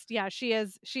context, yeah, she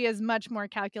is much more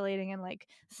calculating and, like,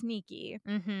 sneaky.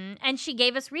 And she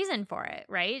gave us reason for it,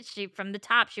 right? She from the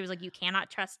top, she was like, "You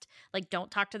cannot trust. Like, don't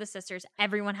talk to the sisters.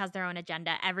 Everyone has their own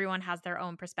agenda. Everyone has their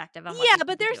own perspective on what they Yeah, should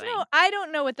but be there's no doing." I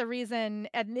don't know what the reason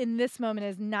in this moment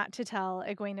is not to tell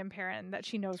Egwene and Perrin that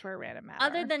she knows where Rand and Mat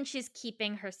Other are. than she's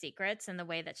keeping her secrets in the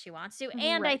way that she wants to, and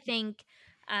I Right. think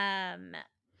um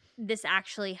this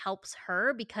actually helps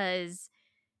her because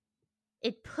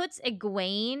it puts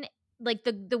Egwene, like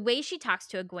the way she talks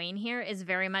to Egwene here is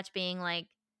very much being like,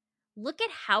 look at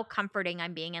how comforting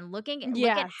I'm being, and look at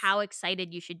Yes. how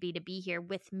excited you should be to be here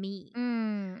with me.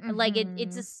 Like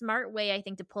it's a Mhm. smart way, I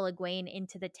think, to pull Egwene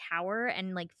into the tower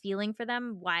and like feeling for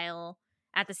them while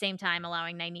at the same time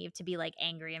allowing Nynaeve to be like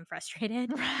angry and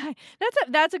frustrated. Right.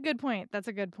 That's a good point. That's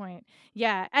a good point.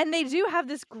 Yeah, and they do have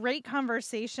this great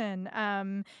conversation,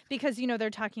 because, they're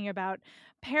talking about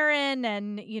Perrin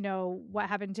and, what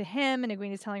happened to him, and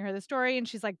Egwene is telling her the story, and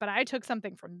she's like, "But I took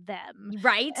something from them."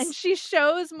 Right? And she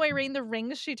shows Moiraine the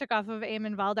rings she took off of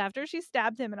Aemon Vald after she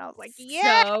stabbed him, and I was like,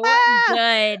 "Yeah! So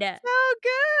good. So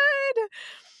good!"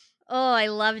 Oh, I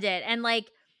loved it. And like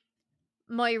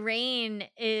Moiraine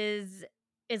is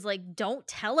like, don't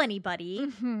tell anybody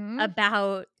Mhm.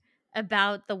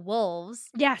 about the wolves.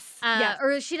 Yes, yes.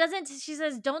 Or she doesn't, she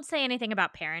says, don't say anything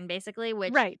about Perrin, basically,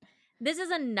 which Right, this is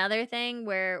another thing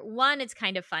where one, it's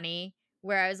kind of funny.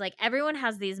 Where I was like, everyone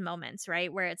has these moments,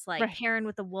 right? Where it's like right. Perrin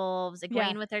with the wolves, Yeah.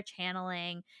 Egwene with her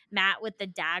channeling, Matt with the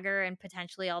dagger and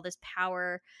potentially all this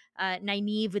power,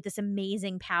 Nynaeve with this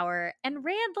amazing power, and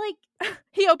Rand like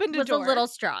He opened a was a door. little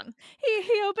strong,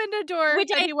 He opened a door which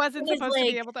that I he wasn't think is supposed to be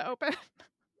like, able to open.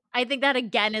 I think that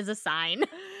again is a sign.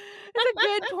 It's a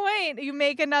good point. You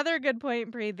make another good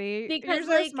point, Preeti. Because You're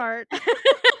so like smart.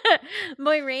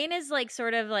 Moiraine is like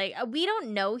sort of like, we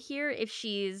don't know here if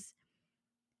she's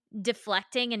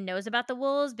deflecting and knows about the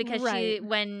wolves, because Right. she,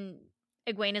 when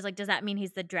Egwene is like, does that mean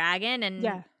he's the dragon? And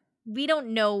Yeah. we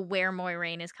don't know where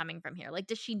Moiraine is coming from here. Like,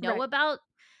 does she know Right. about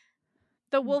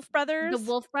The Wolf the brothers?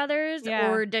 Wolf brothers,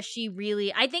 Yeah. or does she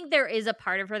really, I think there is a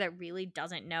part of her that really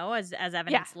doesn't know, as Yeah.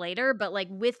 evidenced later, but like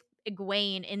with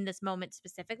Egwene in this moment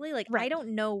specifically, like I Right. don't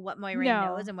know what Moiraine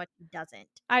knows No. and what she doesn't.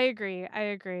 I agree. I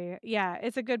agree. Yeah,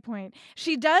 it's a good point.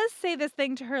 She does say this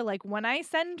thing to her, like, when I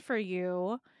send for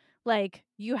you, like,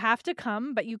 you have to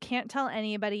come, but you can't tell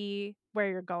anybody where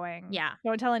you're going. Yeah.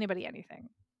 Don't tell anybody anything.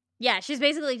 Yeah, she's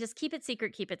basically just keep it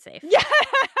secret, keep it safe. Yeah.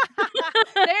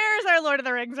 There's our Lord of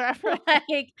the Rings reference.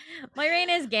 Like Moiraine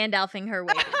is Gandalfing her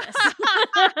way through this.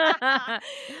 That's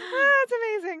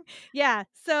amazing. Yeah.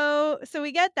 So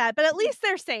we get that, but at least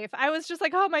they're safe. I was just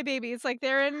like, oh my babies, like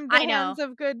they're in the I know. hands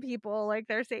of good people. Like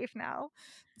they're safe now.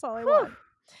 That's all I Whew. want.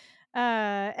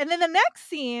 And then the next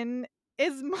scene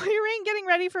is Moiraine getting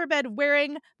ready for bed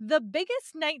wearing the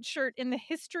biggest nightshirt in the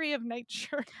history of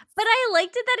nightshirts. But I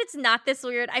liked it that it's not this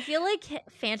weird. I feel like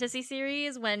fantasy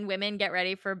series, when women get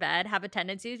ready for bed, have a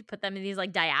tendency to put them in these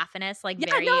like diaphanous, like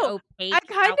very opaque I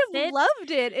kind outfits. of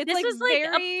loved it. It's This like was like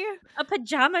very a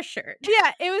pajama shirt.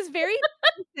 Yeah, it was very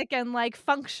basic and like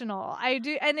functional. I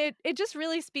do, and it just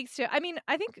really speaks to. I mean,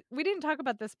 I think we didn't talk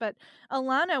about this, but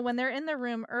Alana, when they're in the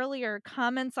room earlier,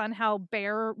 comments on how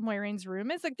bare Moiraine's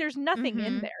room is. Like, there's nothing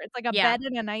in there. It's like a bed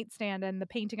and a nightstand and the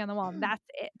painting on the wall, and that's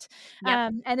it.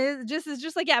 Yep. And it just is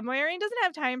just like, yeah, Moiraine doesn't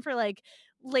have time for like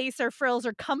lace or frills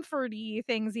or comforty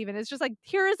things. Even it's just like,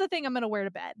 here is the thing I'm gonna wear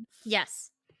to bed.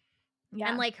 Yes. Yeah.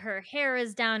 And like her hair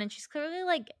is down and she's clearly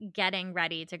like getting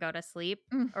ready to go to sleep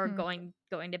or going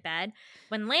to bed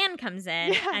when Lan comes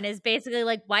in and is basically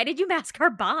like, why did you mask our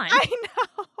bond? I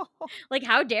know. Like,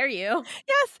 how dare you?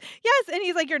 Yes. And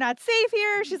he's like, you're not safe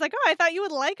here. She's like, oh, I thought you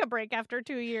would like a break after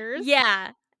 2 years.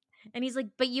 Yeah. And he's like,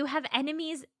 but you have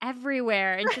enemies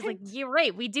everywhere. And she's like, you're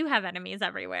right. We do have enemies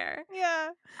everywhere. Yeah.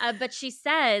 But she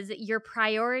says your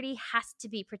priority has to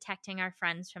be protecting our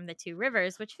friends from the two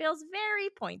rivers, which feels very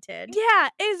pointed. Yeah.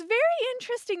 It's very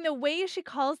interesting the way she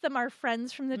calls them our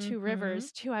friends from the two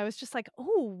rivers, too. I was just like,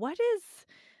 oh, what is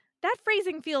that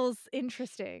phrasing? Feels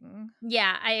interesting.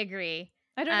 Yeah, I agree.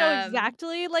 I don't know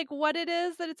exactly like what it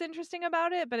is that it's interesting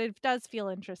about it, but it does feel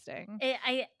interesting.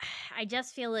 I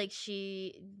just feel like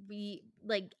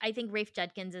I think Rafe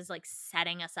Judkins is like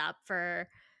setting us up for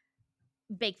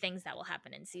big things that will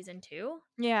happen in season 2.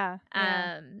 Yeah.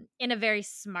 In a very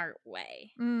smart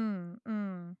way.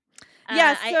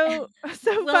 Yeah,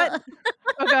 but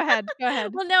oh, go ahead.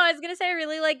 Well, no, I was gonna say I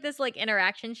really like this like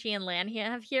interaction she and Lan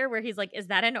have here, where he's like, "Is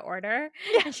that an order?"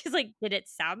 Yeah. And she's like, "Did it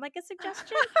sound like a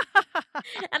suggestion?"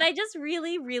 And I just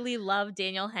really, really love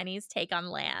Daniel Henney's take on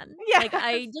Lan. Yeah, like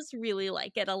I just really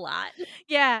like it a lot.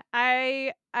 Yeah,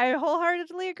 I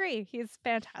wholeheartedly agree. He's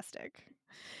fantastic.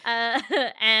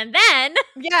 And then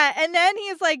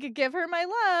he's like, give her my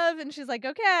love, and she's like,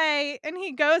 okay, and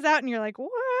he goes out and you're like,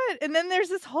 what? And then there's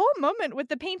this whole moment with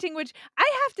the painting, which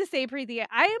I have to say, Preeti,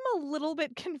 I am a little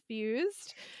bit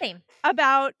confused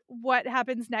about what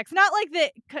happens next. Not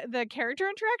like the character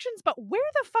interactions, but where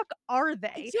the fuck are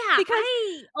they? Yeah, because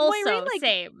I also Moiraine, like,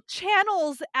 same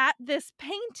channels at this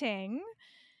painting,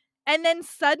 and then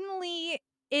suddenly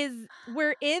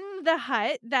we're in the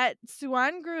hut that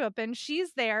Siuan grew up in.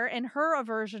 She's there in her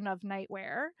version of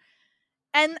nightwear.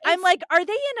 And I'm like, are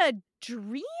they in a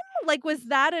dream? Like, was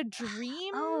that a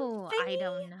dream? Thingy? I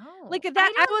don't know. Like that,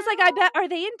 I was like, I bet, are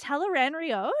they in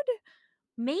Tel'aran'rhiod?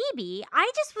 Maybe.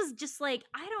 I was just like,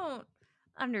 I don't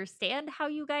understand how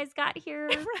you guys got here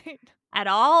at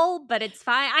all, but it's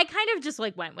fine. I kind of just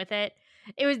like went with it.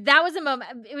 That was a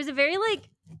moment. It was a very like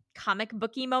comic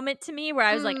booky moment to me where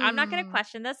I was like, I'm not going to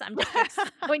question this. I'm just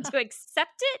going to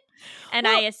accept it. And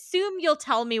I assume you'll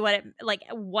tell me what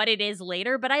it is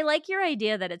later. But I like your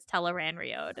idea that it's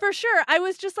Tel'aran'rhiod. For sure. I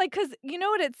was just like, because you know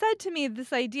what it said to me,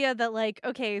 this idea that like,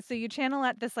 okay, so you channel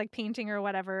at this like painting or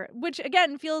whatever, which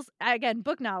again feels,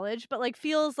 book knowledge, but like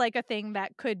feels like a thing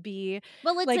that could be.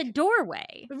 Well, it's like, a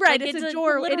doorway. Right. Like, it is a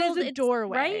doorway. Right?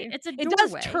 It's a doorway. It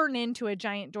does turn into a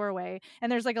giant doorway.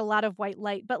 And there's like a lot of white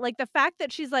light. But like the fact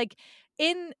that she's like,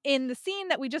 in the scene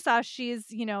that we just saw, she's,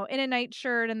 you know, in a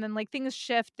nightshirt, and then like things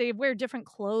shift. They wear different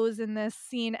clothes in this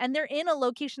scene, and they're in a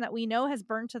location that we know has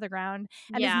burned to the ground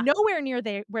and is nowhere near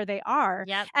where they are.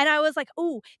 Yep. And I was like,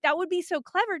 oh, that would be so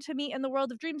clever to me in the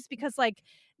world of dreams, because like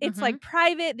it's like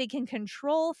private, they can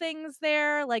control things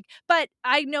there. Like, but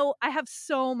I know I have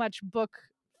so much book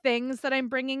things that I'm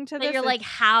bringing to this. You're like,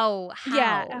 how?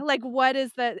 Yeah, like what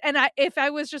is that? And if I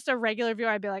was just a regular viewer,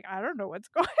 I'd be like, I don't know what's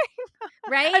going on.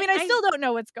 Right? I mean, I still don't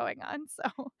know what's going on.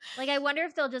 So, like, I wonder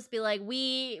if they'll just be like,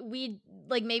 we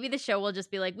like, maybe the show will just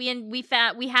be like, we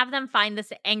have them find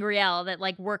this Angriel that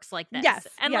like works like this. Yes,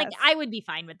 and like I would be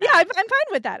fine with that. Yeah, I'm fine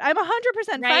with that. I'm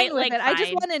 100% fine with it. Fine. I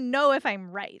just want to know if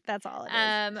I'm right. That's all it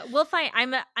is. We'll find.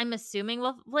 I'm assuming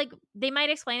they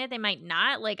might explain it. They might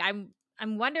not. Like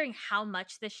I'm wondering how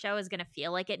much this show is going to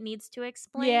feel like it needs to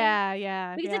explain.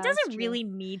 Yeah. Because it doesn't really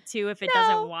need to if it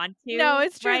doesn't want to. No,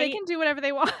 it's true. Right? They can do whatever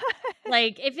they want.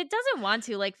 Like, if it doesn't want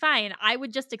to, like, fine. I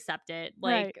would just accept it.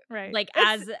 Like, right. Like,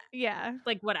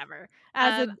 like, whatever.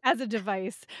 As a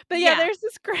device. But yeah, there's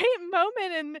this great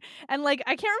moment, and like,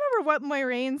 I can't remember what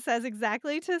Moiraine says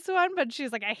exactly to Siuan, but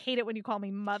she's like, I hate it when you call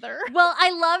me mother. Well, I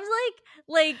loved,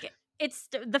 like, it's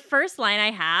the first line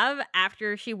I have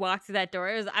after she walked through that door.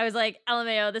 I was like,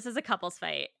 LMAO, this is a couples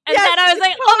fight. And then I was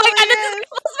like, oh my God, this is a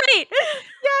couples fight.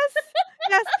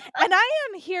 Yes, and I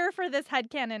am here for this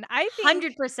headcanon.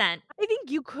 100%. I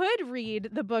think you could read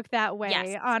the book that Yes.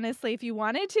 way, honestly, if you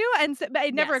wanted to, and so but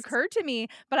it never Yes. occurred to me,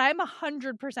 but I'm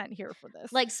 100% here for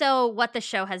this. Like, so what the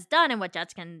show has done and what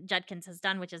Judkins has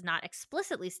done, which is not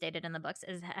explicitly stated in the books,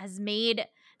 is has made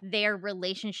their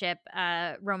relationship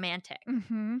romantic,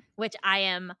 Mhm. which I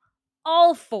am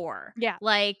all for. Yeah.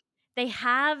 Like, they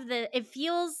have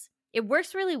it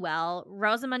works really well.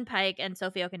 Rosamund Pike and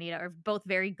Sophie Okonedo are both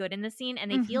very good in the scene,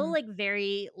 and they feel Mhm. like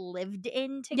very lived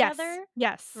in Yes. together,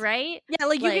 Yes. right? Yeah,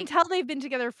 like, you can Like, tell they've been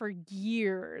together for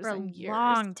years for a and years.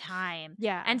 long time.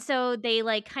 Yeah. And so they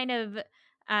like kind of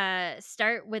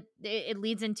start with it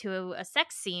leads into a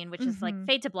sex scene, which is like Mhm.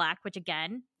 fade to black, which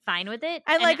again, fine with it.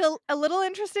 And, And like, a little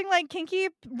interesting, like, kinky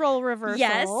role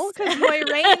yes. reversal, because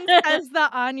Moiraine says the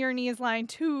 "on your knees" line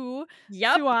to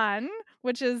Yep. Siuan,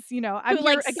 which is, I'm Who here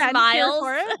like again, here smiles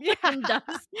for it. Yeah. and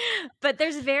does. But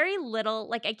there's very little,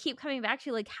 like I keep coming back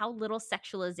to like how little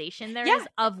sexualization there Yeah. is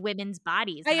of women's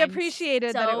bodies. I And I'm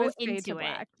appreciated that it so was fade to into it.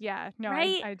 black. Yeah, no,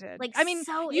 Right? I did. Like I mean,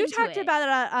 so you into talked it. about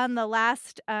it on the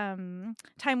last time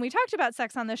we talked about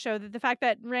sex on the show, that the fact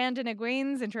that Rand and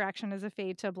Egwene's interaction is a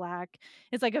fade to black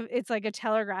is like it's like a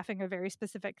telegraphing a very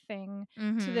specific thing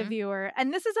to the Mhm. viewer.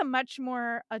 And this is a much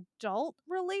more adult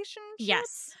relationship,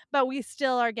 Yes. but we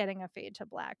still are getting a fade to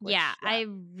black, which Yeah, I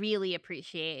really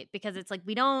appreciate, because it's like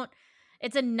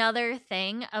it's another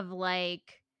thing of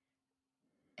like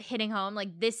hitting home,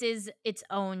 like this is its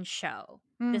own show.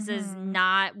 This is Mhm.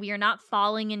 not we are not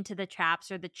falling into the traps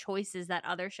or the choices that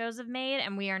other shows have made,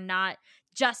 and we are not,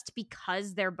 just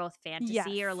because they're both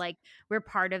fantasy or Yes. like we're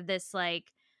part of this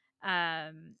like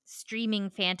streaming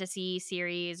fantasy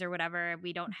series or whatever,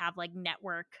 we don't have like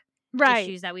network Right.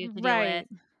 issues that we have to deal with. Right.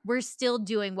 We're still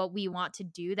doing what we want to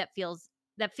do that feels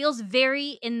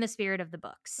very in the spirit of the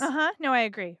books. Uh-huh. No, I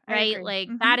agree. I Right? agree. Like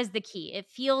Mhm. that is the key. It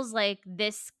feels like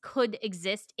this could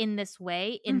exist in this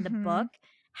way in the book Mhm.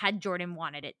 had Jordan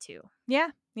wanted it to.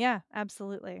 Yeah, yeah,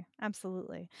 absolutely,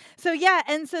 absolutely. So yeah,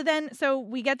 and so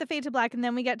we get the fade to black, and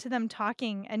then we get to them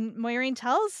talking, and Moiraine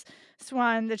tells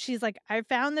Swan that she's like, "I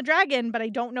found the dragon, but I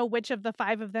don't know which of the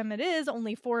 5 of them it is.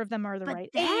 Only 4 of them are the But right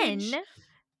age." then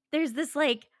there's this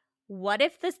like, what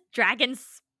if this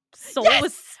dragon's soul Yes!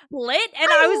 was split? And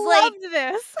I was like, loved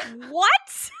this.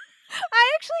 what?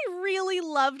 I actually really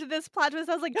loved this plot twist.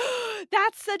 I was like,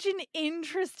 that's such an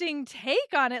interesting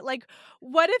take on it. Like,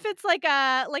 what if it's like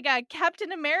a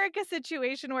Captain America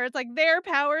situation where it's like their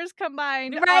powers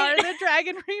combined Right. are the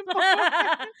Dragon Reborn?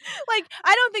 Like,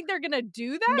 I don't think they're gonna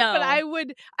do that, but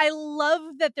No. I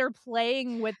love that they're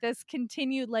playing with this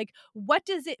continued, like, what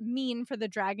does it mean for the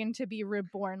dragon to be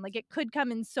reborn? Like, it could come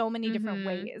in so many different Mhm.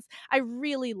 ways. I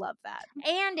really love that.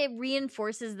 And it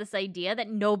reinforces this idea that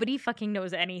nobody fucking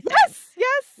knows anything. Yes,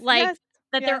 yes, Like, yes,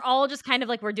 that yes. they're all just kind of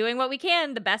like, we're doing what we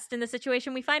can, the best in the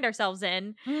situation we find ourselves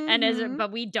in, Mhm.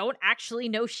 but we don't actually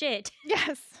know shit.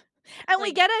 Yes. And we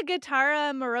Like, get a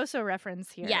Guitarra Moroso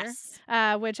reference here. yes.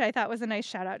 Which I thought was a nice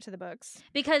shout out to the books.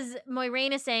 Because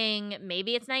Moiraine is saying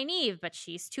maybe it's Nynaeve, but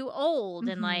she's too old.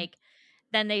 And Mhm. like,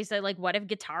 then they say, like, what if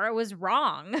Guitarra was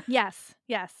wrong? Yes,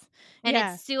 yes. And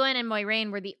Yeah. it's Siuan and Moiraine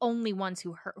were the only ones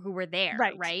who were there,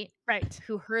 Right. right? Right.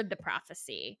 Who heard the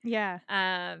prophecy. Yeah.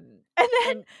 And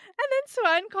And then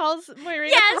Swan calls Moiraine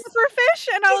Yes! a pufferfish,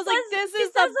 and I She was like, says- this she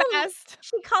is the says a- best.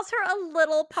 she calls her a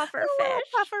little puffer A little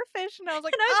fish. puffer fish. And I was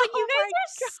like, And I was like, oh you my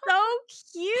guys are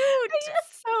so cute.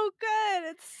 It's so good.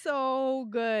 It's so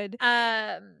good.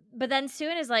 But then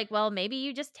Siuan is like, well, maybe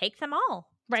you just take them all.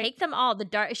 Right. Take them all.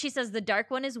 She says the dark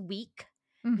one is weak.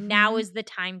 Now Mhm. is the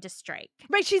time to strike.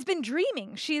 Right, she's been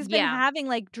dreaming. She's been Yeah. having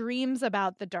like dreams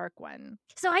about the dark one.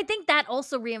 So I think that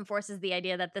also reinforces the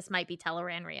idea that this might be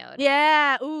Teleran Riode.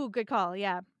 Yeah. Ooh, good call.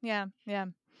 Yeah. Yeah. Yeah.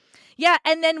 Yeah.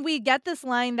 And then we get this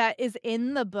line that is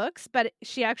in the books, but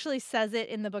she actually says it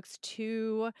in the books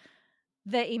to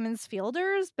the Aemons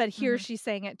Fielders. But here Mhm. she's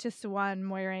saying it to Siuan.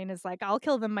 Moiraine is like, I'll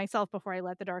kill them myself before I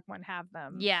let the Dark One have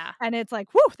them. Yeah. And it's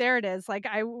like, whoo, there it is. Like,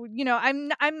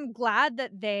 I'm glad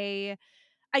that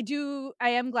I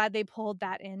am glad they pulled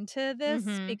that into this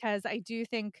Mhm. because I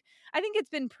think it's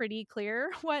been pretty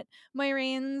clear what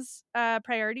Moiraine's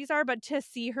priorities are, but to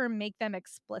see her make them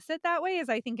explicit that way is,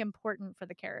 I think, important for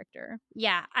the character.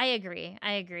 Yeah, I agree.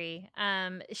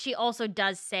 She also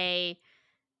does say,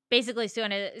 basically,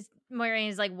 Moiraine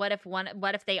is like, what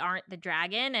if they aren't the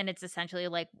dragon? And it's essentially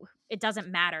like, it doesn't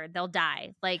matter. They'll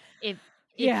die. Like if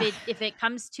Yeah. it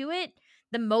comes to it,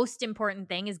 the most important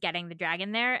thing is getting the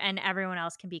dragon there, and everyone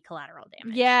else can be collateral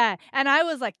damage. Yeah, and I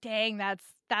was like, "Dang, that's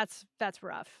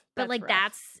rough." But, That's like,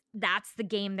 rough. that's the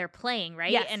game they're playing,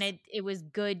 right? And Yes. it was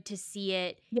good to see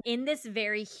it Yeah. in this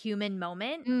very human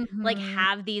moment, like, Mhm.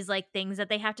 have these, like, things that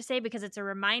they have to say because it's a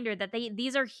reminder that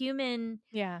these are human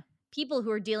Yeah. people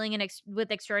who are dealing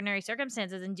with extraordinary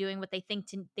circumstances and doing what they think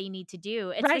they need to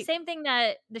do. It's the Right. same thing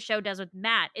that the show does with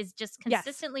Matt, is just Yes.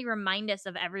 consistently remind us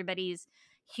of everybody's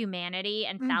humanity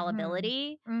and Mhm.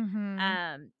 fallibility,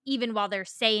 Mhm. even while they're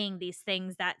saying these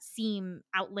things that seem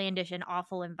outlandish and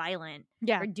awful and violent,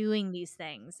 Yeah. or doing these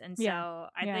things. And Yeah. so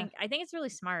Yeah. I think it's really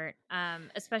smart,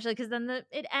 especially because then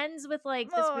it ends with like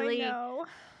this Oh, I really, know.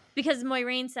 because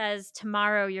Moiraine says,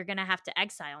 tomorrow you're gonna have to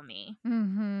exile me,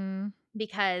 Mhm.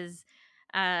 because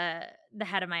the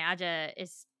head of my Aja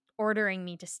is ordering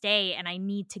me to stay and I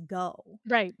need to go.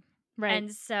 Right. Right.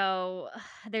 And so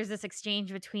there's this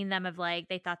exchange between them of like,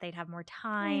 they thought they'd have more I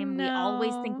time. We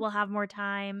always think know. we'll have more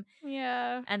time.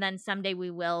 Yeah. And then someday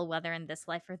we will, whether in this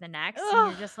life or the next. And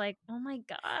Ugh. you're just like, oh my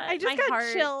I God, just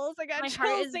got chills. I got my heart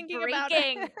chills is thinking about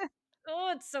breaking. it.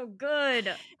 Oh, it's so good.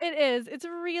 It is. It's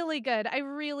really good. I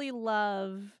really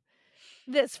love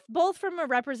this both from a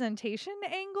representation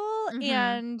angle Hmm.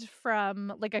 and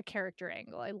from, like, a character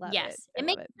angle. I love it. Yes, I it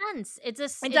love makes it.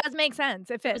 sense. It does make sense.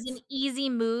 It It was an fits. easy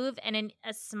move and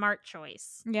a smart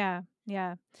choice. Yeah.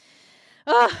 Yeah.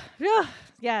 Ugh, yeah, I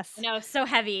yes. know, so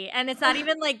heavy, and it's not Ugh,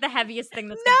 even, like, the heaviest thing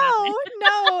that's gonna happen.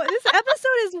 no, no, this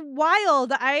episode is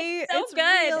wild. So It's good.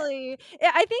 really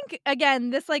I think, again,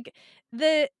 this, like,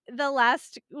 the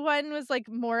last one was, like,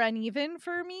 more uneven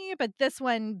for me, but this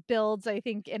one builds, I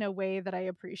think, in a way that I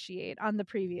appreciate on the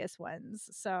previous ones,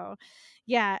 so,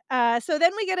 yeah, so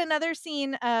then we get another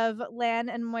scene of Lan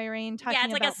and Moiraine Yeah,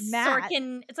 talking about Matt.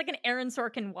 It's like an Aaron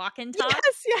Sorkin walk and talk,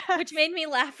 Yes, which yes. made me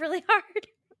laugh really hard.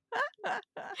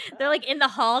 They're, like, in the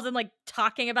halls and, like,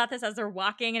 talking about this as they're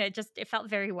walking, and it felt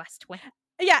very West Wing.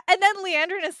 Yeah, and then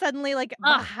Leandrin is suddenly, like,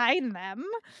 Ugh, behind them.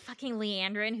 fucking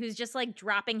Leandrin, who's just, like,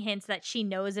 dropping hints that she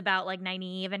knows about, like,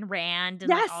 Nynaeve and Rand and,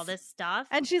 like, all Yes. this stuff.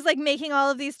 And she's, like, making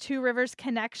all of these Two Rivers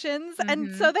connections,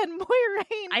 and so Mhm. then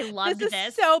Moiraine, I this loved is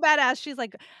this. so badass, she's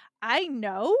like, "I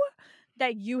know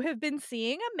that you have been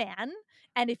seeing a man,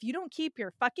 and if you don't keep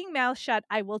your fucking mouth shut,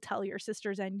 I will tell your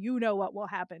sisters, and you know what will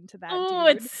happen to that Oh,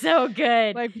 dude." it's so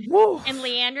good. Like, woof. And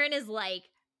Leandrin is, like,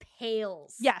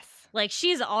 pales. Yes. Like,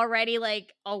 she's already,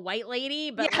 like, a white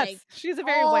lady, but, like, Yes, she's a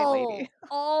very white lady.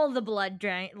 all the blood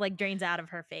drains out of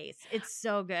her face. It's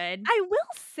so good. I will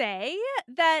say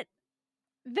that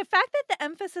the fact that the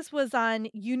emphasis was on,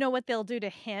 you know what they'll do to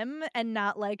him and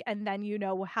not like, and then you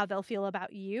know how they'll feel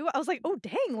about you. I was like, "Oh,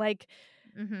 dang, like,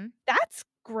 Mhm. that's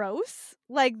gross."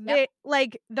 Like, Yep.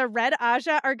 the Red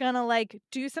Aja are gonna, like,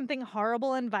 do something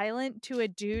horrible and violent to a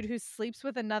dude who sleeps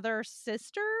with another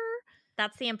sister?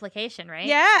 That's the implication, right?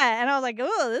 Yeah, and I was like,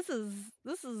 "Oh, this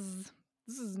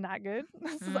is not good.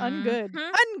 This is ungood.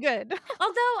 Mhm. Ungood."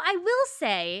 Although I will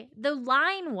say the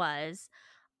line was,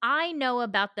 "I know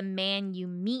about the man you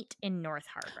meet in North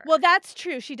Harbor." Well, that's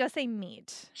true. She does say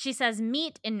meat. She says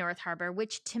meet in North Harbor,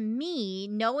 which to me,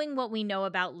 knowing what we know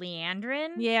about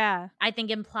Leandrin, Yeah. I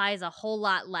think implies a whole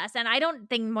lot less. And I don't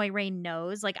think Moiraine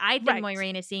knows. Like, I think Right.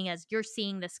 Moiraine is seeing as, you're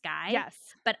seeing this guy. Yes.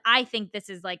 But I think this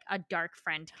is like a dark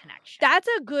friend connection. That's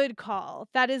a good call.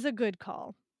 That is a good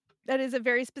call. That is a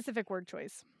very specific word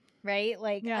choice. Right?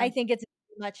 Like, Yeah. I think it's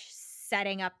much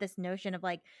setting up this notion of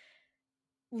like,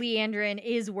 Leandrin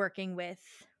is working with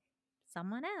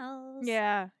someone else.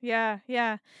 Yeah, yeah,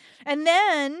 yeah. And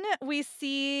then we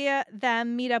see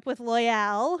them meet up with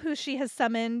Loyal, who she has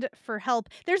summoned for help.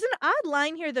 There's an odd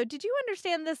line here, though. Did you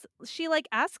understand this? She like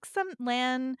asks some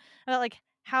Lan about like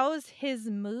how's his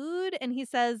mood, and he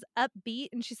says upbeat,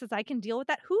 and she says I can deal with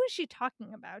that. Who is she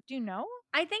talking about? Do you know?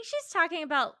 I think she's talking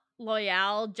about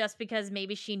Loyal just because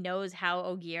maybe she knows how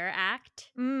Ogier act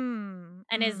and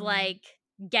is like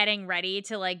getting ready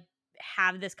to like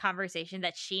have this conversation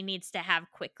that she needs to have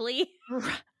quickly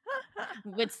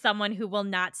with someone who will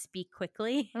not speak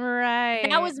quickly. Right.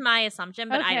 That was my assumption,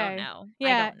 but I don't Okay. know.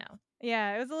 Yeah. I don't know.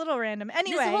 Yeah, it was a little random.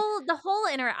 Anyway. The whole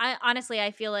honestly, I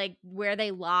feel like where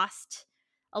they lost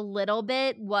a little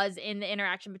bit was in the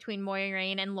interaction between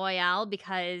Moiraine and Loyal,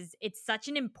 because it's such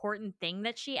an important thing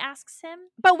that she asks him,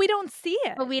 But we don't see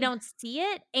it. but we don't see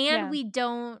it, and Yeah. we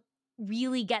don't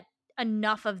really get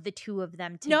enough of the two of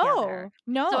them together.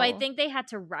 So I No. think they had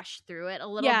to rush through it a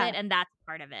little Yeah. bit, and that's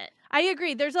part of it. I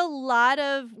agree. There's a lot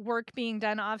of work being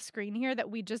done off screen here that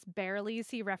we just barely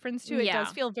see reference to. It does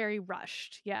Yeah. feel very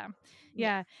rushed. Yeah.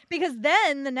 Yeah. Yeah. Because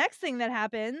then the next thing that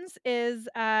happens is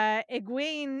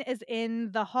Egwene is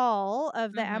in the hall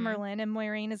of the Mhm. Emerlin and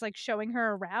Moiraine is like showing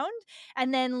her around.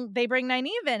 And then they bring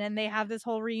Nynaeve in and they have this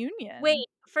whole Wait, reunion.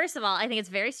 first of all, I think it's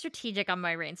very strategic on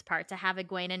Moiraine's part to have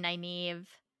Egwene and Nynaeve,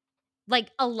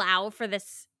 like, allow for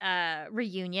this,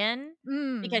 reunion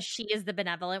Mm. because she is the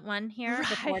benevolent one here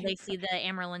before they Right. see the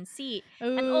Amerlin seat,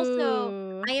 and also,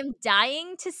 Ooh. I am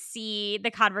dying to see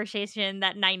the conversation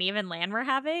that Nynaeve and Lan were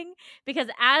having, because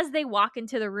as they walk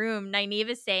into the room, Nynaeve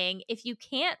is saying, "If you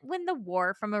can't win the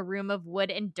war from a room of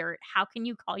wood and dirt, how can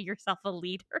you call yourself a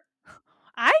leader?"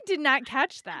 I did not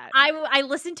catch that. I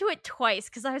listened to it twice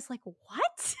because I was like,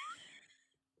 "What?"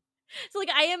 So, like,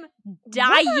 I am What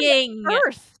dying on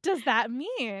earth does that to,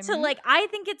 mean? like, I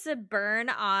think it's a burn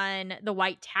on the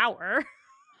White Tower.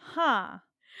 Huh.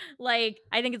 Like,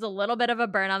 I think it's a little bit of a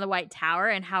burn on the White Tower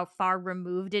and how far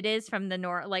removed it is from the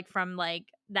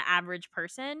the average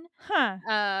person. Huh.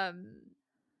 Um,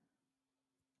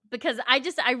 because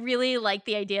I really like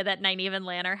the idea that Nynaeve and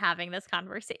Lan are having this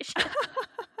conversation.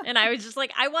 And I was just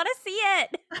like, I want to see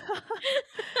it.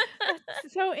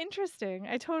 That's so interesting.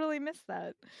 I totally missed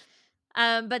that.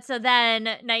 But so then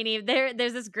Nynaeve,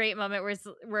 there's this great moment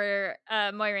where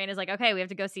Moiraine is like, okay, we have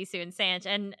to go see Sue and Sanch,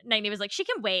 and Nynaeve is like, she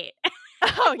can wait.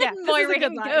 Oh, yeah, And this is a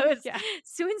good Moiraine line. goes, Yeah.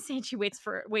 Sue and Sanch waits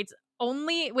for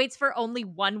only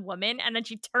one woman, and then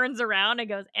she turns around and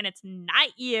goes, and it's not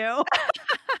you.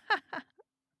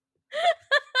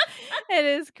 It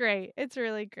is great. It's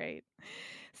really great.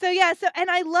 So, yeah,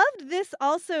 and I loved this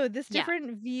also, this Yeah.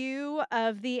 different view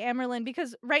of the Amerlin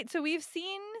because, right, so we've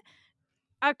seen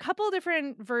a couple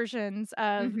different versions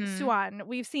of Mm-hmm. Siuan.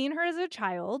 We've seen her as a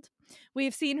child.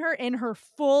 We've seen her in her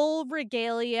full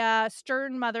regalia,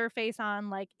 stern mother face on,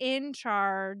 like in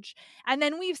charge. And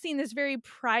then we've seen this very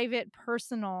private,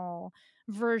 personal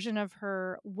version of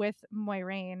her with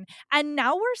Moiraine. And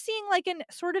now we're seeing like an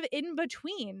sort of in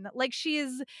between. Like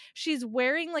she's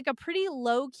wearing like a pretty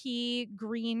low key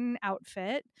green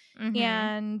outfit Mm-hmm.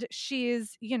 and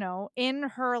she's, in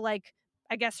her like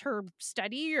I guess her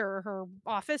study or her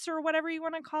office or whatever you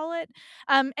want to call it.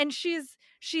 And she's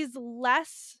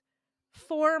less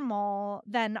formal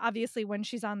than obviously when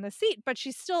she's on the seat, but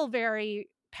she's still very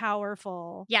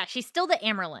powerful. Yeah, she's still the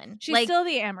Amerlin. She's still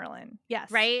the Amerlin. Yes.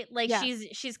 Right? Like Yes.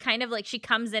 she's kind of like she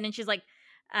comes in and she's like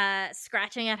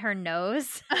scratching at her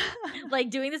nose. Like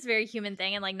doing this very human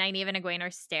thing, and like Nynaeve and Egwene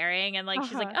are staring and like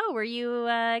she's like, "Oh, were you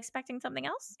expecting something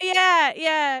else?" Yeah.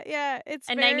 It's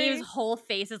And very Nynaeve's whole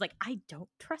face is like, "I don't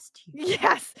trust you."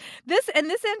 Yes. This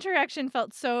interaction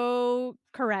felt so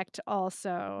correct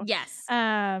also. Yes.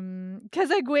 Cuz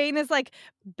Egwene is like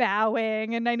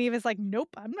bowing and Nynaeve is like, "Nope,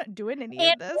 I'm not doing any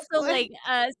And of this." also, like,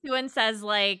 Siuan says,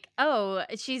 like, "Oh,"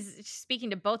 she's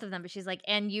speaking to both of them, but she's like,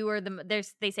 "And you are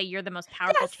they say you're the most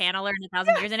powerful Yes. channeler in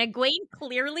 1,000 years." And Egwene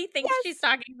clearly thinks she's Yes.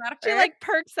 talking about her. She like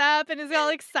perks up and is all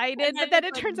excited, but then it's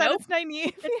it like, turns out "Nope, it's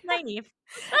Nynaeve. it's Nynaeve."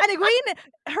 And Egwene,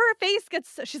 her face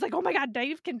she's like, "Oh my god,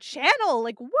 Nynaeve can channel."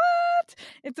 Like, what?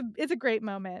 It's a great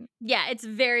moment. Yeah, it's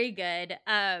very good.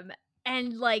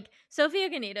 And like Sophia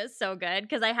Ganita is so good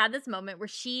because I had this moment where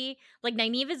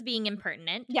Nynaeve is being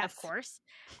impertinent, of Yes. course,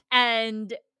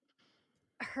 and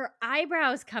her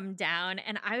eyebrows come down,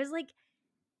 and I was like,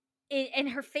 and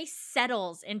her face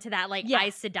settles into that like Yeah.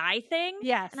 Aes Sedai thing.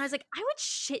 Yes. And I was like, I would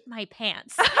shit my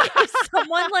pants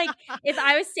if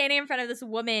I was standing in front of this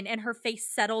woman and her face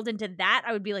settled into that,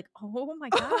 I would be like, oh my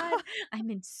god, I'm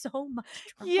in so much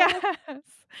trouble.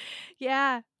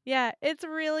 Yes. Yeah, it's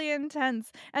really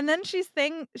intense. And then she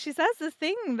says this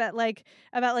thing that like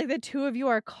about like the two of you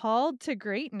are called to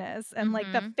greatness and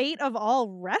like the Mhm. fate of all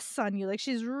rests on you. Like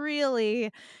she's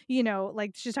really,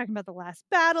 like she's talking about the last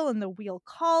battle and the wheel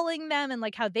calling them and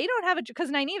like how they don't have because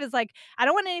Nynaeve is like, I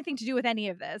don't want anything to do with any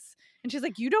of this. And she's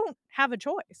like, you don't have a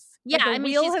choice. Yeah, Like the I mean,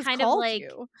 wheel she's has kind of called like,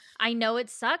 you. I know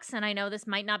it sucks and I know this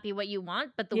might not be what you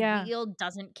want, but the Yeah. wheel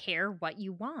doesn't care what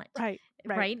you want. Right.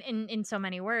 Right? In so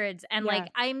many words. And Yeah. like,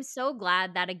 I'm so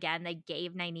glad that again they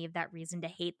gave Nynaeve that reason to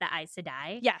hate the Aes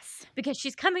Sedai. Yes. Because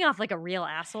she's coming off like a real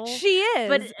asshole. She is.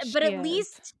 But at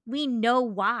least we know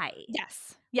why.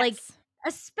 Yes. Like,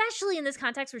 especially in this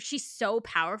context where she's so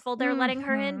powerful, they're letting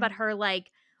her in, but her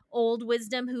like old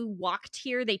wisdom who walked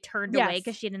here, they turned away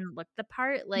because she didn't look the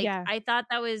part. Like, I thought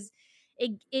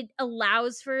it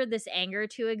allows for this anger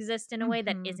to exist in a way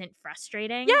that isn't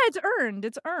frustrating. Yeah, it's earned.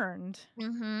 It's earned.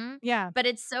 Yeah. But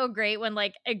it's so great when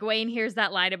like Egwene hears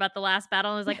that line about the last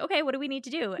battle and is like, okay, what do we need to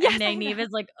do? Yes, And I Nynaeve know.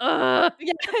 is like, ugh.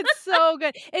 Yeah, it's so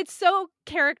good. It's so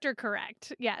character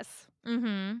correct. Yes.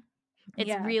 It's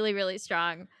Yeah. really, really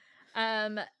strong.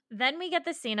 Then we get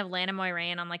the scene of Lan and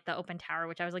Moiraine on like the open tower,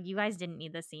 which I was like, you guys didn't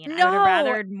need this scene. I would have No,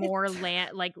 rathered more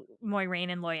like Moiraine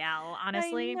and Loyal,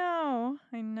 honestly. I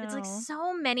It's like know.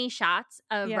 so many shots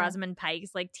of Yeah. Rosamund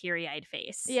Pike's like teary-eyed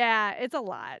face. Yeah, it's a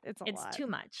lot. It's It's too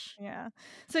much. Yeah.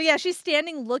 So yeah, she's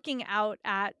standing looking out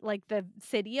at like the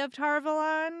city of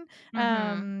Tarvalon.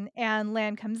 And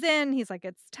Lan comes in. He's like,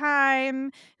 it's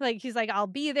time. Like he's like, I'll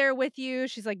be there with you.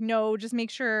 She's like, no, just make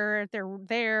sure they're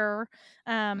there.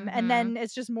 And then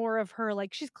it's just more of her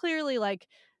like she's clearly like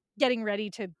getting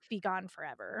ready to be gone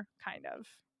forever, kind of.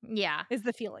 Yeah. Is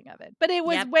the feeling of it. But it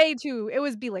was it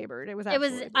was belabored. It was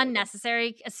absolutely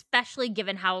unnecessary, especially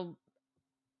given how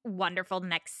wonderful the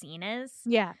next scene is.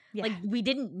 Yeah. Like we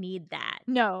didn't need that.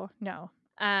 No.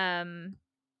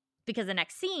 Because the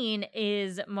next scene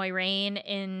is Moiraine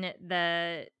in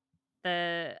the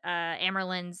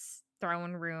Amerlin's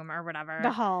throne room or whatever.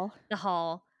 The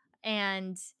hall.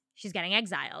 And she's getting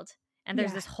exiled. And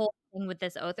there's this whole thing with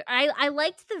this oath. I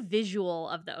liked the visual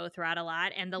of the oath rod a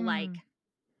lot and the like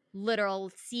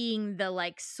literal seeing the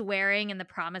like swearing and the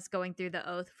promise going through the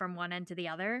oath from one end to the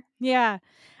other. Yeah.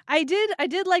 I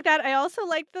did like that. I also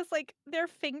liked this like their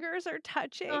fingers are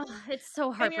touching. It's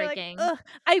so heartbreaking. Like,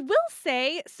 I will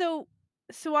say, so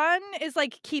Siuan is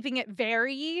like keeping it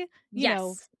very, you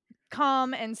know,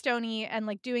 calm and stony and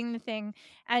like doing the thing.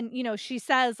 And, you know, she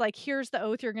says like, here's the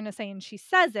oath you're going to say. And she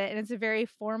says it and it's a very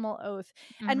formal oath.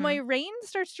 And Moiraine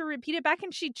starts to repeat it back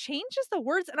and she changes the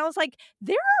words. And I was like,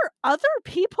 there are other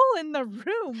people in the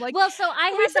room. Like, well, so I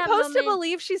are we had that supposed to moment-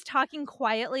 believe she's talking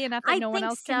quietly enough that no one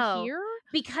else can hear?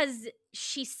 Because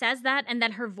she says that and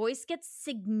then her voice gets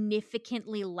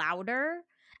significantly louder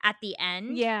at the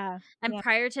end. Yeah. And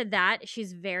prior to that,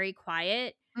 she's very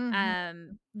quiet.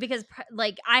 Because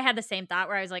like I had the same thought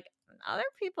where I was like, other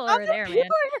people are there, man.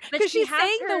 Because she's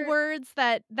saying the words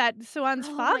that Siuan's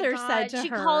father said to her. She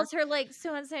calls her like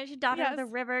Siuan saying she's daughter of the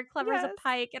river, clever as a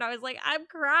pike, and I was like, I'm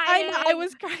crying. I know, I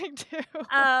was crying too.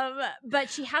 But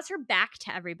she has her back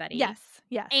to everybody. Yes.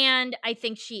 And I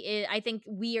think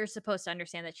we are supposed to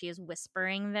understand that she is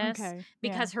whispering this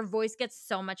because her voice gets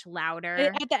so much louder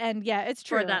at the end. Yeah, it's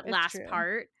true. For that last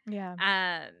part.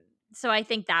 Yeah. So I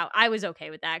think that I was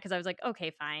okay with that because I was like,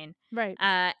 okay, fine. Right.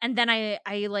 And then I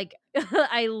like,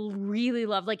 I really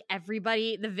love like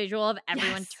everybody, the visual of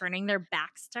everyone turning their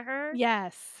backs to her.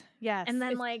 Yes. And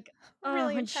then like,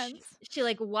 really intense. She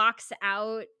like walks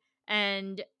out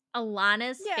and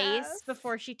Alana's face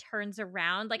before she turns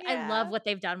around. Like I love what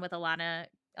they've done with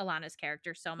Alana's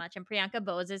character so much. And Priyanka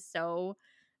Bose is so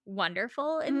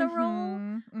wonderful in the role.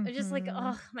 I'm just like,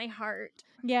 oh, my heart.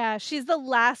 Yeah, she's the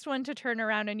last one to turn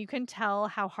around and you can tell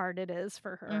how hard it is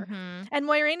for her. And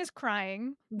Moiraine is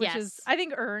crying, which is I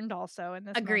think earned also in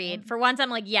this moment. For once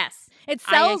I'm like, yes. It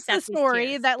sells the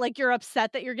story that like you're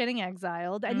upset that you're getting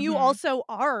exiled and you also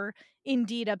are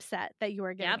indeed upset that you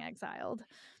are getting exiled.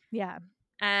 Yeah.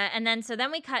 And then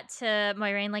we cut to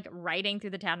Moiraine like riding through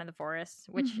the town in the forest,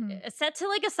 which is set to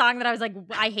like a song that I was like,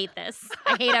 I hate this.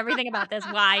 I hate everything about this.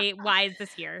 Why is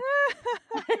this here?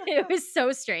 It was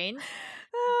so strange.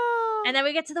 And then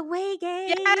we get to the way gate.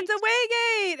 Yeah, it's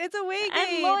a way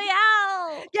gate. And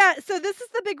Loyal. Yeah, so this is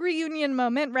the big reunion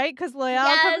moment, right? Because Loyal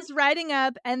comes riding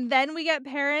up, and then we get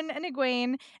Perrin and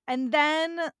Egwene, and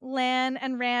then Lan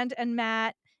and Rand and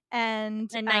Mat and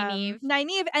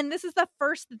Nynaeve, and this is the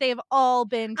first that they've all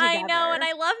been together. I know, and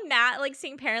I love Mat like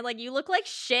seeing Perrin like, you look like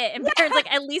shit, and Perrin's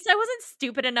like, at least I wasn't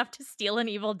stupid enough to steal an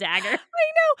evil dagger. I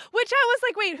know, which I was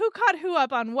like, wait, who caught who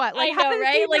up on what? Like, I know,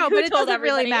 right? Like, but it doesn't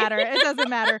really matter. It doesn't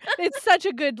matter. It's such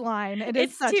a good line.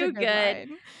 It's such too a good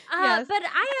line. Yes. But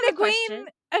I have a question.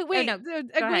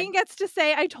 Egwene gets to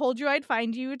say, I told you I'd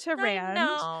find you to Rand,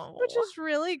 which is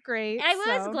really great. I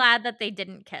was glad that they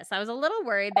didn't kiss. I was a little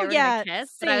worried they were going to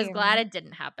kiss, but I was glad it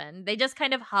didn't happen. They just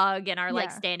kind of hug and are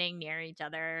like standing near each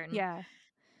other. And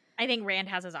I think Rand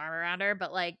has his arm around her,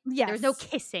 but like there's no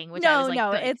kissing, which I was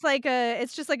like, good.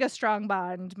 It's just like a strong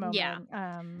bond moment. Yeah.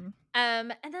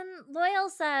 And then Loyal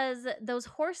says those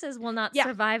horses will not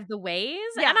survive the ways.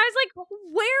 And I was like,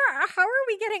 how are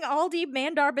we getting Aldi,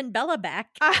 Mandarb, and Bella back?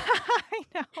 I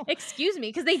know. Excuse me,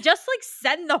 because they just like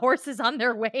send the horses on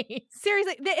their ways.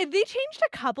 Seriously, they changed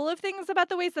a couple of things about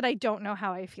the ways that I don't know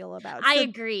how I feel about. I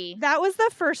agree. That was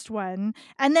the first one.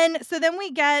 And then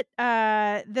we get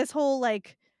this whole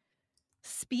like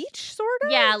speech, sort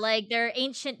of? Yeah, like they're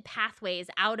ancient pathways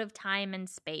out of time and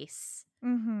space.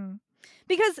 Mm-hmm.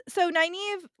 Because so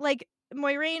Nynaeve, like,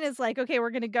 Moiraine is like, okay,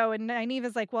 we're gonna go, and Nynaeve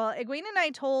is like, well, Egwene and I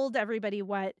told everybody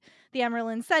what the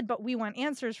Emerald said, but we want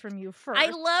answers from you first. I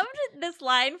loved this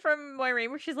line from Moiraine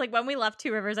where she's like, when we left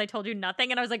Two Rivers, I told you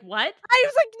nothing. And I was like, what? I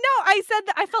was like, no, I said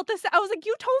that I felt this. I was like,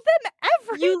 you told them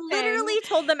everything. You literally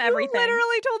told them everything. You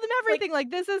literally told them everything.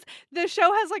 Like the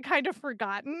show has like kind of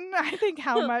forgotten, I think,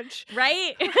 how much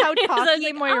right? how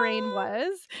talky like, Moiraine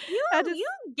was. You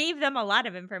gave them a lot lot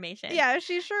of information. Yeah,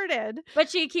 she sure did. But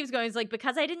she keeps going, it's like,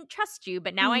 because I didn't trust you,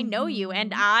 but now I know you,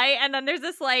 and then there's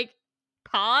this like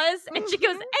pause, and she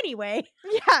goes, anyway.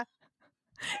 Yeah.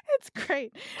 It's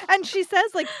great. And she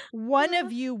says, like, one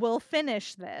of you will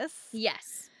finish this.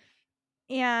 Yes.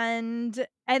 And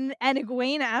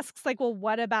Egwene asks, like, well,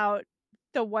 what about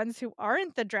the ones who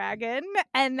aren't the dragon?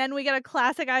 And then we get a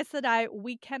classic Aes Sedai,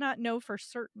 we cannot know for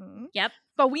certain. Yep.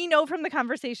 But we know from the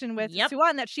conversation with Yep.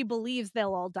 Siuan that she believes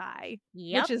they'll all die.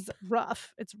 Yep. Which is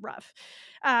rough. It's rough.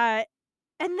 And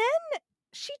then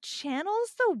she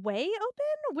channels the way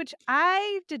open, which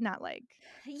I did not like.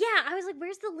 Yeah, I was like,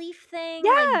 where's the leaf thing?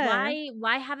 Yeah. Like,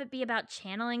 why have it be about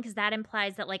channeling? Because that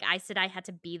implies that, like, Aes Sedai had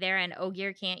to be there and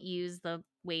Ogier can't use the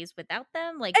ways without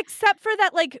them. Like, except for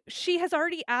that, like, she has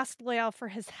already asked Loial for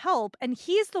his help, and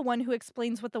he's the one who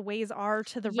explains what the ways are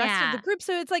to the rest of the group.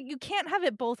 So it's like, you can't have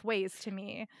it both ways to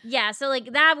me. Yeah, so,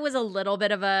 like, that was a little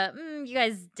bit of a, you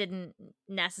guys didn't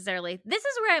necessarily. This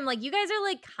is where I'm like, you guys are,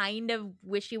 like, kind of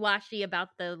wishy-washy about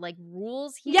the, like,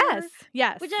 rules here.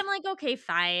 Yes. Which I'm like, okay,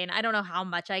 fine. I don't know how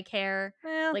much I care.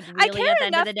 Well, like, really, I care at the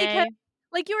end enough of the day. because,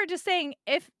 like you were just saying,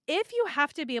 if you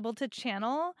have to be able to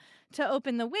channel to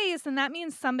open the ways, then that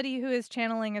means somebody who is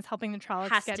channeling is helping the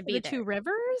Trollocs get to the Two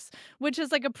Rivers, which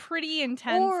is like a pretty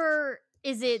intense. Or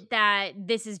is it that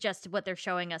this is just what they're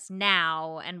showing us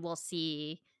now, and we'll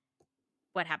see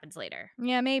what happens later?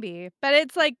 Yeah, maybe. But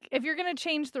it's like, if you're going to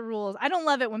change the rules, I don't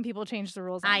love it when people change the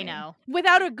rules. I know.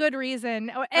 Without a good reason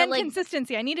and like,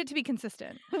 consistency. I need it to be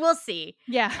consistent. We'll see.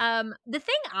 Yeah. The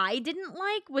thing I didn't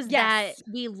like was that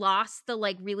we lost the,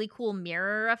 like, really cool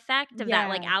mirror effect of that,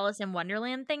 like, Alice in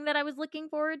Wonderland thing that I was looking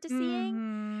forward to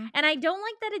seeing. And I don't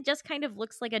like that it just kind of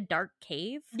looks like a dark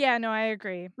cave. Yeah, no, I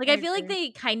agree. Like, I feel like they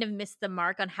kind of missed the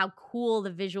mark on how cool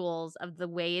the visuals of the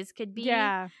ways could be.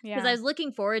 Yeah. Because I was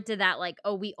looking forward to that, like,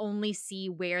 oh, we only see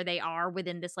where they are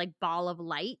within this, like, ball of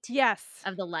light. Yes.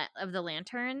 Of the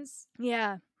lanterns.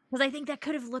 Yeah. Because I think that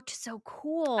could have looked so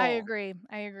cool. I agree.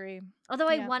 Although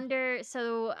I wonder,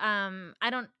 so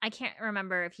I can't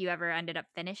remember if you ever ended up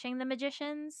finishing The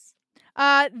Magicians.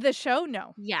 The show,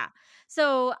 no. Yeah.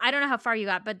 So I don't know how far you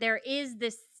got, but there is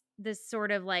this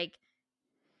sort of like,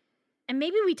 and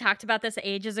maybe we talked about this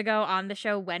ages ago on the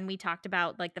show when we talked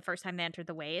about, like, the first time they entered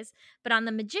the ways, but on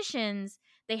The Magicians,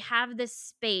 they have this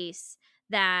space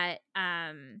that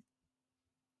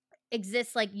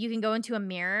exists, like, you can go into a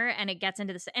mirror and it gets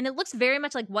into this, and it looks very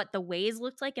much like what the ways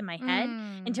looked like in my head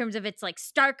in terms of its, like,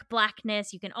 stark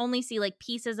blackness. You can only see, like,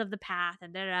 pieces of the path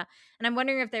and and I'm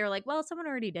wondering if they were like, well, someone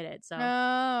already did it, so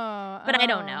but I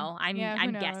don't know. I'm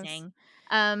guessing.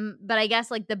 But I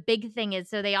guess, like, the big thing is,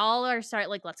 so they all are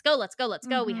like, let's go.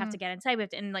 We have to get inside. We have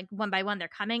to, and, like, one by one they're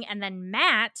coming, and then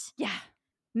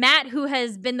Matt, who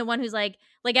has been the one who's like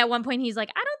at one point he's like,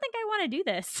 I don't think I want to do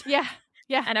this.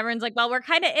 Yeah. And everyone's like, well, we're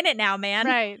kind of in it now, man.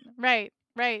 Right.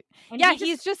 And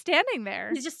he's just standing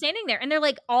there. He's just standing there. And they're,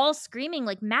 like, all screaming,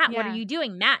 like, Matt, what are you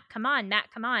doing? Matt, come on.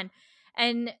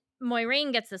 And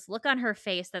Moiraine gets this look on her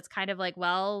face that's kind of like,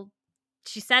 well,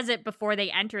 she says it before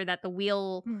they enter, that the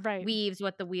wheel weaves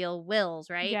what the wheel wills,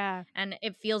 right? Yeah. And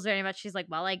it feels very much, she's like,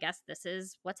 well, I guess this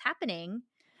is what's happening.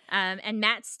 And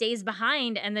Matt stays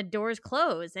behind and the doors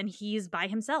close and he's by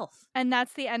himself. And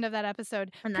that's the end of that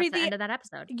episode. And that's the end of that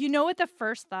episode. You know what the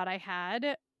first thought I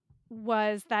had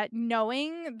was that,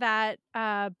 knowing that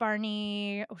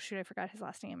Barney, I forgot his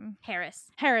last name. Harris.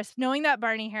 Knowing that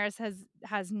Barney Harris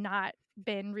has not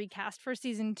been recast for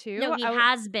season 2. No, he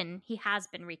has been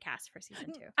recast for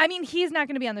season 2. I mean, he's not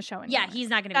going to be on the show anymore. Yeah, he's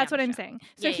not going to be That's on the show. That's what I'm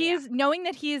saying. So knowing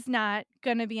that he is not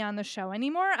going to be on the show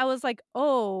anymore, I was like,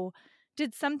 oh,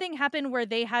 did something happen where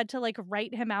they had to, like,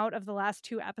 write him out of the last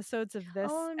 2 episodes of this?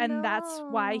 And that's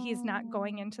why he's not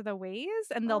going into the ways,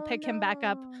 and they'll pick him back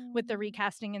up with the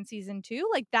recasting in season 2.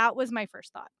 Like, that was my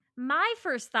first thought. My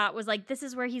first thought was, like, this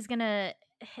is where he's gonna,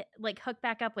 like, hook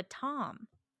back up with Tom.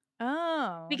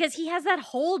 Oh. Because he has that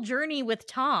whole journey with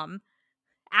Tom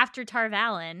after Tar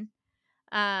Valon.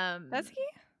 Does he?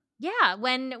 Yeah,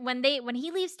 when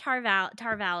he leaves Tar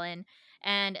Valon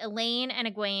and Elaine and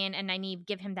Egwene and Nynaeve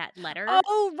give him that letter.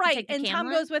 Oh, right. take the And Tom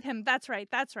Camelin. goes with him. That's right.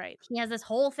 That's right. He has this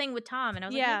whole thing with Tom, and I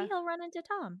was like, Yeah. maybe he'll run into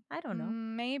Tom. I don't know.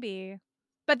 Maybe.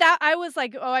 But that I was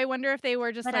like, oh, I wonder if they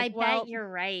were just But like, I well, bet you're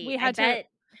right. we I had to. bet.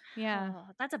 Yeah. Oh,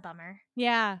 that's a bummer.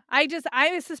 Yeah.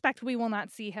 I suspect we will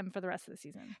not see him for the rest of the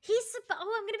season. I'm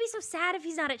gonna be so sad if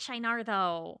he's not at Shinar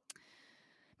though.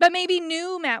 But maybe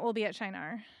new Matt will be at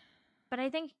Shinar. But I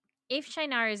think if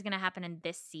Shinar is gonna happen in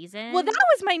this season. Well, that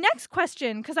was my next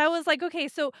question, because I was like, okay,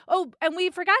 so and we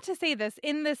forgot to say this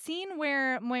in the scene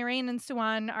where Moiraine and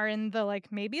Siuan are in the,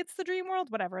 like, maybe it's the dream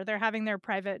world, whatever, they're having their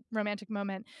private romantic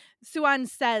moment. Siuan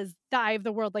says the Eye of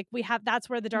the World, like, that's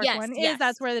where the Dark One is,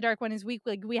 that's where the Dark One is weak,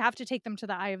 like, we have to take them to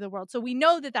the Eye of the World, so we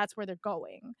know that that's where they're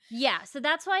going. Yeah, so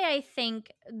that's why I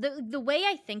think the way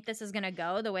I think this is gonna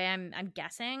go, the way I'm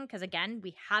guessing, because again,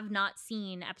 we have not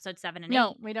seen episode 7 and 8.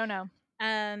 No, we don't know.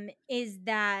 Is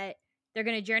that they're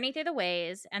going to journey through the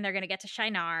ways, and they're going to get to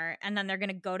Shinar, and then they're going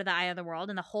to go to the Eye of the World,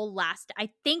 and I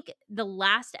think the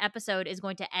last episode is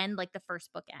going to end like the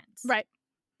first book ends. Right.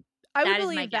 I would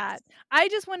believe that. I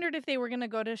just wondered if they were going to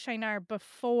go to Shinar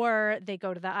before they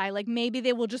go to the Eye. Like, maybe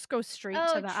they will just go straight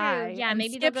to the Eye. Yeah,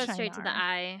 maybe they'll go straight to the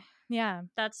Eye. Yeah.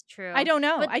 That's true. I don't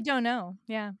know. I don't know.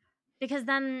 Yeah. Because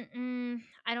then,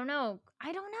 I don't know.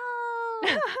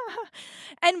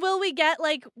 And will we get,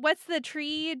 like, what's the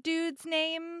tree dude's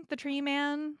name? The tree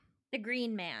man? The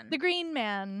Green Man. The Green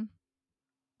Man.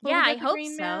 Yeah, I hope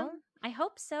so. I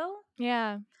hope so.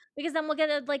 Yeah. Because then we'll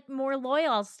get like more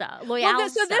loyal stuff. So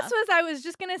this was, I was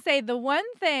just going to say, the one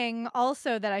thing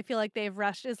also that I feel like they've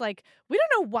rushed is, like, we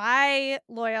don't know why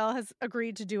Loial has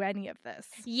agreed to do any of this.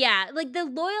 Yeah, like the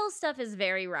Loial stuff is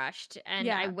very rushed, and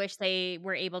Yeah. I wish they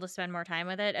were able to spend more time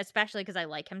with it, especially because I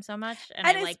like him so much, and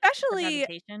I like especially the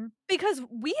presentation. Because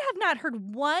we have not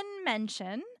heard one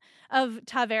mention of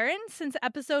ta'veren since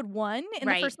episode 1 in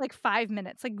the first, like, 5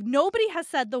 minutes. Like, nobody has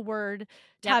said the word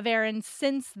ta'veren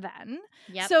since then.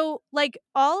 Yep. So, like,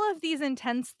 all of these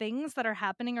intense things that are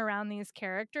happening around these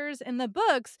characters in the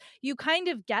books, you kind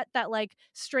of get that, like,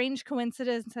 strange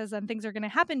coincidences and things are going to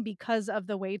happen because of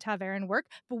the way ta'veren work,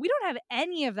 but we don't have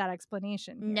any of that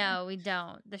explanation here. No, we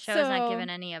don't. The show is not given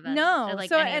any of it. No. Like,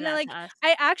 so, any and of that like, to us.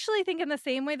 I actually think in the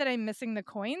same way that I'm missing the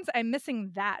coins, I'm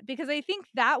missing that, because I think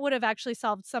that would have actually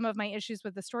solved some of my issues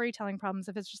with the storytelling problems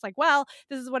if it's just like, well,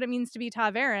 this is what it means to be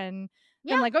ta'veren.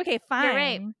 Yeah. I'm like, okay, fine. You're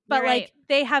right. But like,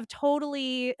 they have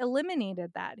totally eliminated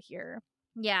that here.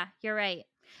 Yeah, you're right.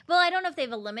 Well, I don't know if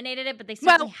they've eliminated it, but they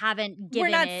certainly haven't given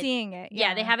it. We're not seeing it.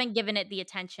 Yeah, they haven't given it the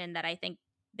attention that I think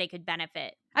they could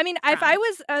benefit. I mean, if I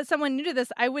was someone new to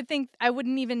this, I would think I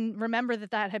wouldn't even remember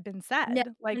that had been said. No,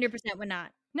 like 100% would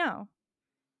not. No.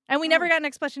 And we never got an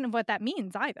explanation of what that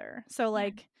means either. So,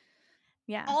 like,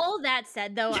 yeah. All that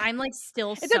said, though, I'm like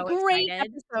still it's so a great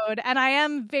excited. episode, and I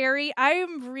am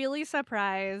really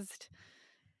surprised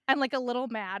and like a little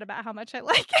mad about how much I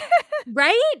like it.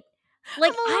 Right?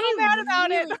 Like, I'm a little mad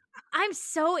about it. I'm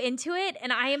so into it,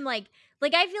 and I am like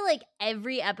I feel like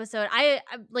every episode, I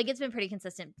like, it's been pretty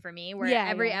consistent for me, where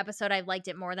every episode I've liked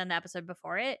it more than the episode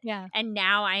before it. Yeah. And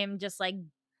now I am just like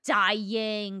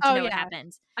dying to know what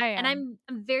happens. And I'm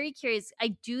very curious.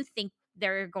 I do think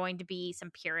there are going to be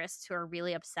some purists who are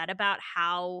really upset about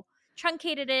how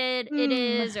truncated it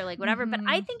is, or like whatever. But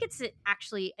I think it's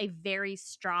actually a very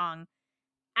strong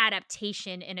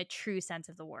adaptation in a true sense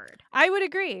of the word. I would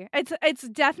agree. It's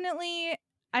definitely,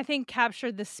 I think,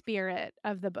 captured the spirit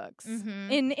of the books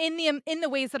in the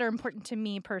ways that are important to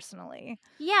me personally.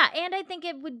 Yeah, and I think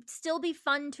it would still be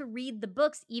fun to read the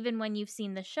books even when you've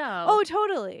seen the show. Oh,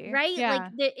 totally. Right? Yeah.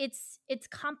 Like, it's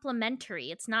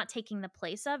complementary. It's not taking the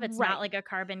place of. It's not like a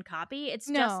carbon copy. It's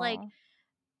just like,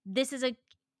 this is a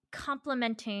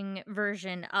complementing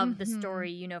version of the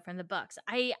story you know from the books.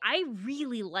 I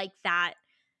really like that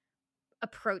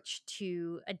approach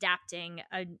to adapting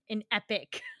an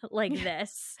epic like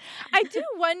this. I do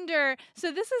wonder,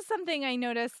 so this is something I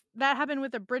noticed that happened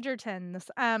with the Bridgertons.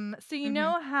 So you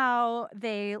know how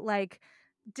they like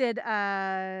did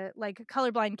like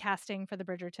colorblind casting for the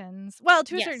Bridgertons? Well,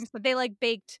 to a certain extent, they like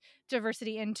baked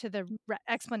diversity into the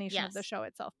explanation of the show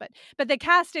itself, but the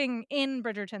casting in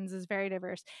Bridgertons is very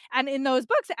diverse, and in those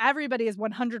books everybody is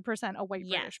 100% a white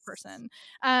British person.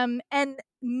 And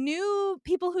new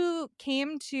people who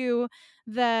came to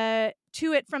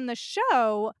it from the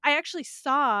show, I actually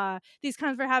saw these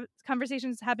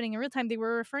conversations happening in real time. They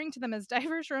were referring to them as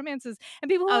diverse romances, and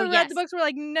people who read the books were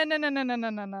like, no,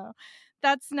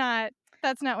 that's not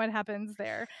what happens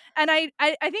there. And I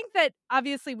think that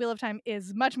obviously Wheel of Time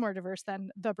is much more diverse than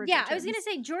the Bridgertons. Yeah, I was gonna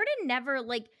say, Jordan never,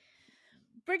 like,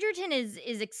 Bridgerton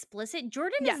is explicit.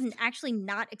 Jordan Yes. is actually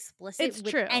not explicit It's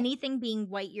with true. anything being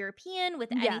white European, with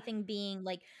Yeah. anything being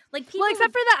like people Well,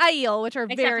 except for the Aiel, which are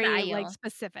except for the very, like, Aiel.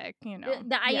 specific, you know?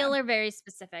 The Yeah. Aiel are very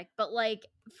specific, but, like,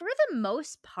 for the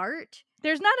most part,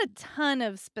 There's not a ton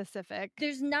of specific.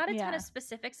 there's not a ton Yeah. of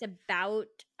specifics about,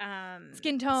 Skin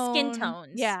skin tone.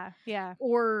 tones. Yeah, yeah.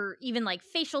 Or even, like,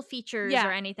 facial features Yeah.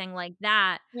 or anything like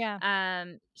that. Yeah.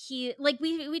 He like,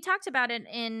 we talked about it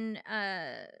in,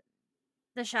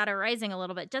 The Shadow Rising a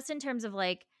little bit, just in terms of,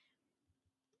 like,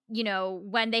 you know,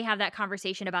 when they have that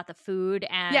conversation about the food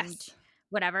and Yes.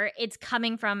 whatever, it's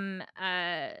coming from,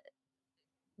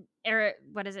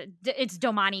 what is it? It's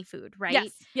Domani food, right?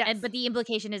 Yes, yes. But the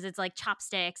implication is it's like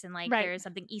chopsticks and like Right. there's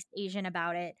something East Asian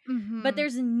about it. Mhm. But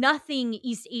there's nothing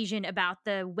East Asian about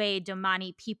the way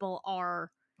Domani people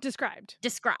are Described.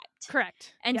 And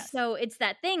Correct. Yes. so it's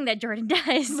that thing that Jordan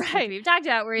does, which Right. we've talked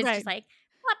about, where it's Right. just like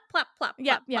plop, plop, plop,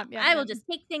 Yep, plop, yep, plop. yep, I will yep. just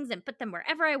take things and put them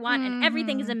wherever I want, and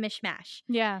everything is a Mhm. mishmash.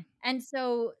 Yeah. And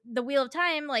so the Wheel of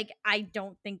Time, like, I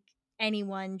don't think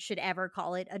anyone should ever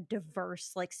call it a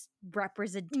diverse, like,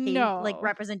 No.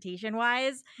 representation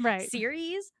wise Right.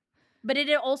 series. But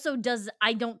it also does,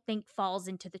 I don't think, falls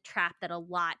into the trap that a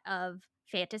lot of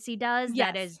fantasy does.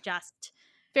 That Yes. is just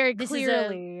Very this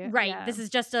clearly. is right. Yeah. This is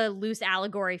just a loose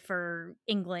allegory for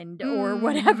England or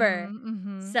whatever.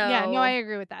 Mhm. So Yeah, no, I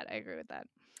agree with that. I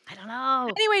don't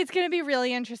know. Anyway, it's going to be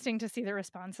really interesting to see the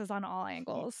responses on all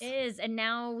angles. It is, and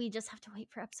now we just have to wait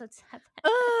for episode 7.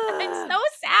 Ugh. I'm so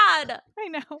sad. I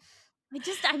know.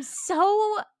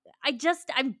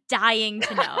 I'm dying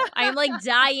to know. I'm like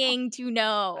dying to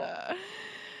know.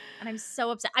 And I'm so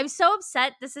upset. I'm so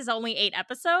upset this is only 8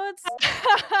 episodes.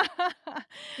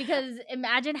 Because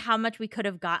imagine how much we could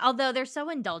have got. Although they're so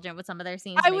indulgent with some of their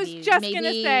scenes. I was just going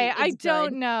to say, I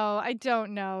don't know.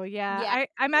 Yeah.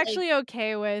 I'm actually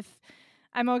okay with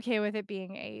it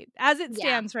being 8 as it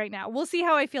stands right now. We'll see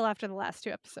how I feel after the last 2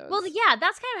 episodes. Well, yeah,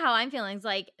 that's kind of how I'm feeling. It's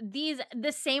like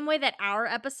the same way that our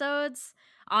episodes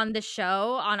on the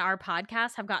show, on our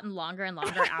podcast, have gotten longer and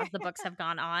longer as the books have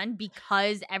gone on,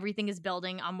 because everything is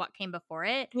building on what came before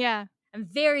it. Yeah. I'm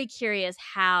very curious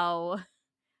how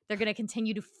they're going to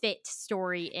continue to fit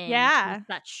story in with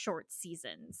such short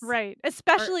seasons. Right.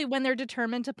 Especially when they're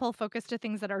determined to pull focus to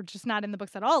things that are just not in the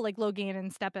books at all, like Logain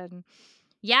and Steppen.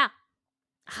 Yeah.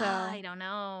 So I don't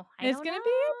know. It's going to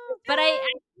be interesting. But I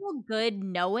feel good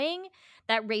knowing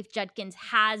that Rafe Judkins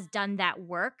has done that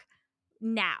work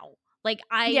now. Like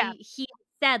he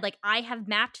said, like, I have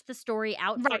mapped the story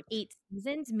out for 8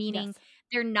 seasons, meaning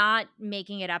they're not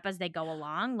making it up as they go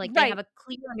along. Like they have a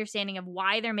clear understanding of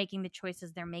why they're making the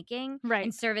choices they're making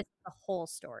in service of the whole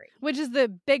story. Which is the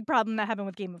big problem that happened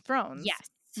with Game of Thrones. Yes.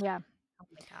 Yeah. Oh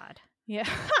my God. Yeah.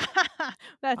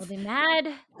 I'll be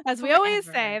mad. As we always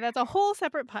say, that's a whole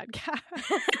separate podcast.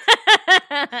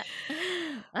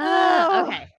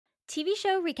 Okay. TV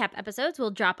show recap episodes will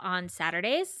drop on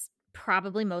Saturdays,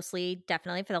 probably, mostly,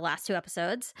 definitely for the last 2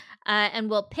 episodes. And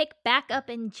we'll pick back up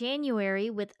in January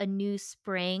with a new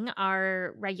spring.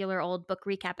 Our regular old book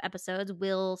recap episodes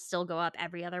will still go up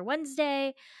every other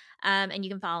Wednesday. And you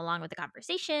can follow along with the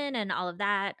conversation and all of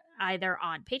that either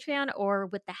on Patreon or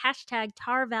with the hashtag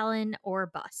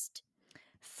 #TarValonOrBust.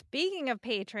 Speaking of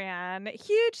Patreon,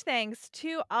 huge thanks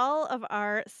to all of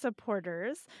our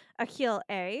supporters: Akil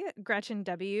A, Gretchen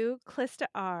W, Clista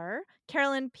R,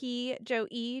 Carolyn P, Joe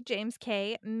E, James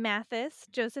K, Mathis,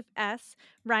 Joseph S,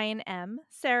 Ryan M,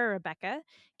 Sarah Rebecca,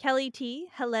 Kelly T,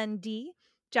 Helen D,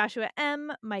 Joshua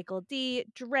M, Michael D,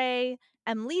 Dre,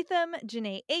 M. Leatham,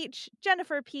 Janae H,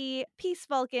 Jennifer P, Peace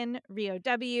Vulcan, Rio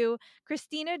W,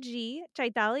 Christina G,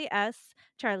 Chaitali S,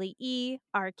 Charlie E,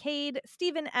 Arcade,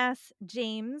 Stephen S,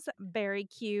 James, Barry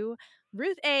Q,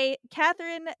 Ruth A,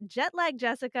 Catherine, Jetlag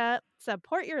Jessica,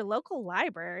 support your local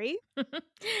library.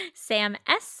 Sam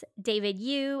S, David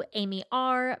U, Amy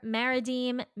R,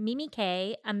 Maradim, Mimi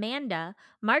K, Amanda,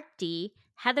 Mark D,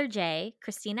 Heather J,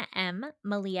 Christina M,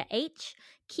 Malia H,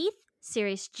 Keith,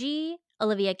 Sirius G,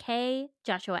 Olivia K,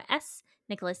 Joshua S,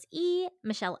 Nicholas E,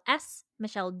 Michelle S,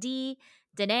 Michelle D,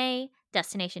 Danae,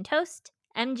 Destination Toast,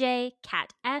 MJ,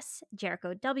 Kat S,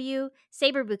 Jericho W,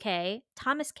 Saber Bouquet,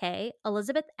 Thomas K,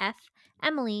 Elizabeth F,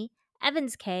 Emily,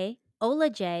 Evans K,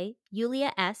 Ola J,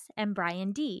 Yulia S, and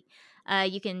Brian D.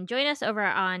 You can join us over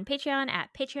on Patreon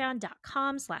at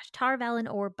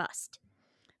patreon.com/TarValonOrBust.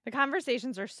 The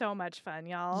conversations are so much fun,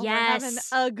 y'all. Yes. We're having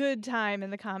a good time in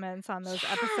the comments on those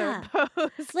episode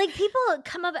posts. Like, people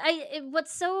come up.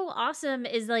 What's so awesome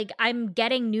is, like, I'm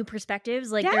getting new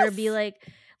perspectives. Like, there'll be, like,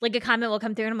 like a comment will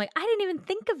come through and I'm like, I didn't even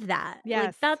think of that. Like,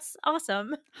 Yes. that's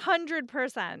awesome.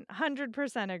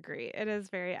 100% agree. It is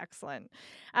very excellent.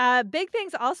 Big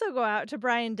thanks also go out to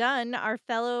Brian Dunn, our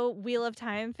fellow Wheel of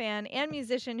Time fan and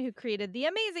musician who created the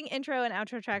amazing intro and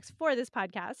outro tracks for this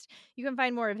podcast. You can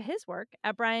find more of his work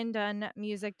at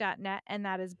briandunnmusic.net, and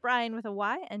that is Brian with a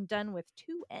Y and Dunn with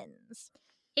 2 N's.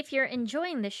 If you're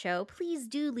enjoying the show, please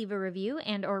do leave a review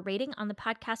and or rating on the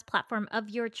podcast platform of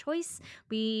your choice.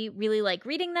 We really like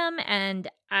reading them, and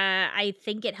I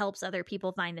think it helps other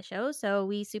people find the show, so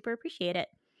we super appreciate it.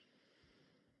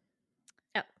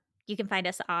 Oh, you can find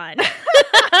us on...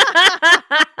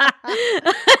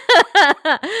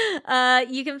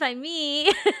 you can find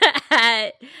me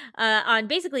at on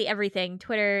basically everything: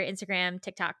 Twitter, Instagram,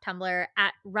 TikTok, Tumblr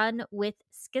at Run with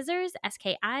Skizzers,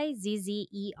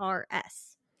 Skizzers.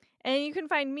 And you can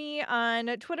find me on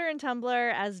Twitter and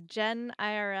Tumblr as Jen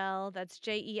IRL. That's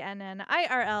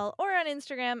JENNIRL, or on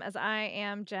Instagram as I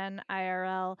am Jen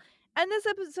IRL. And this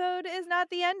episode is not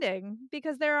the ending,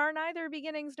 because there are neither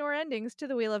beginnings nor endings to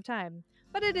the Wheel of Time,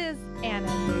 but it is an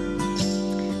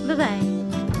ending.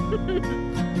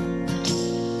 Bye-bye.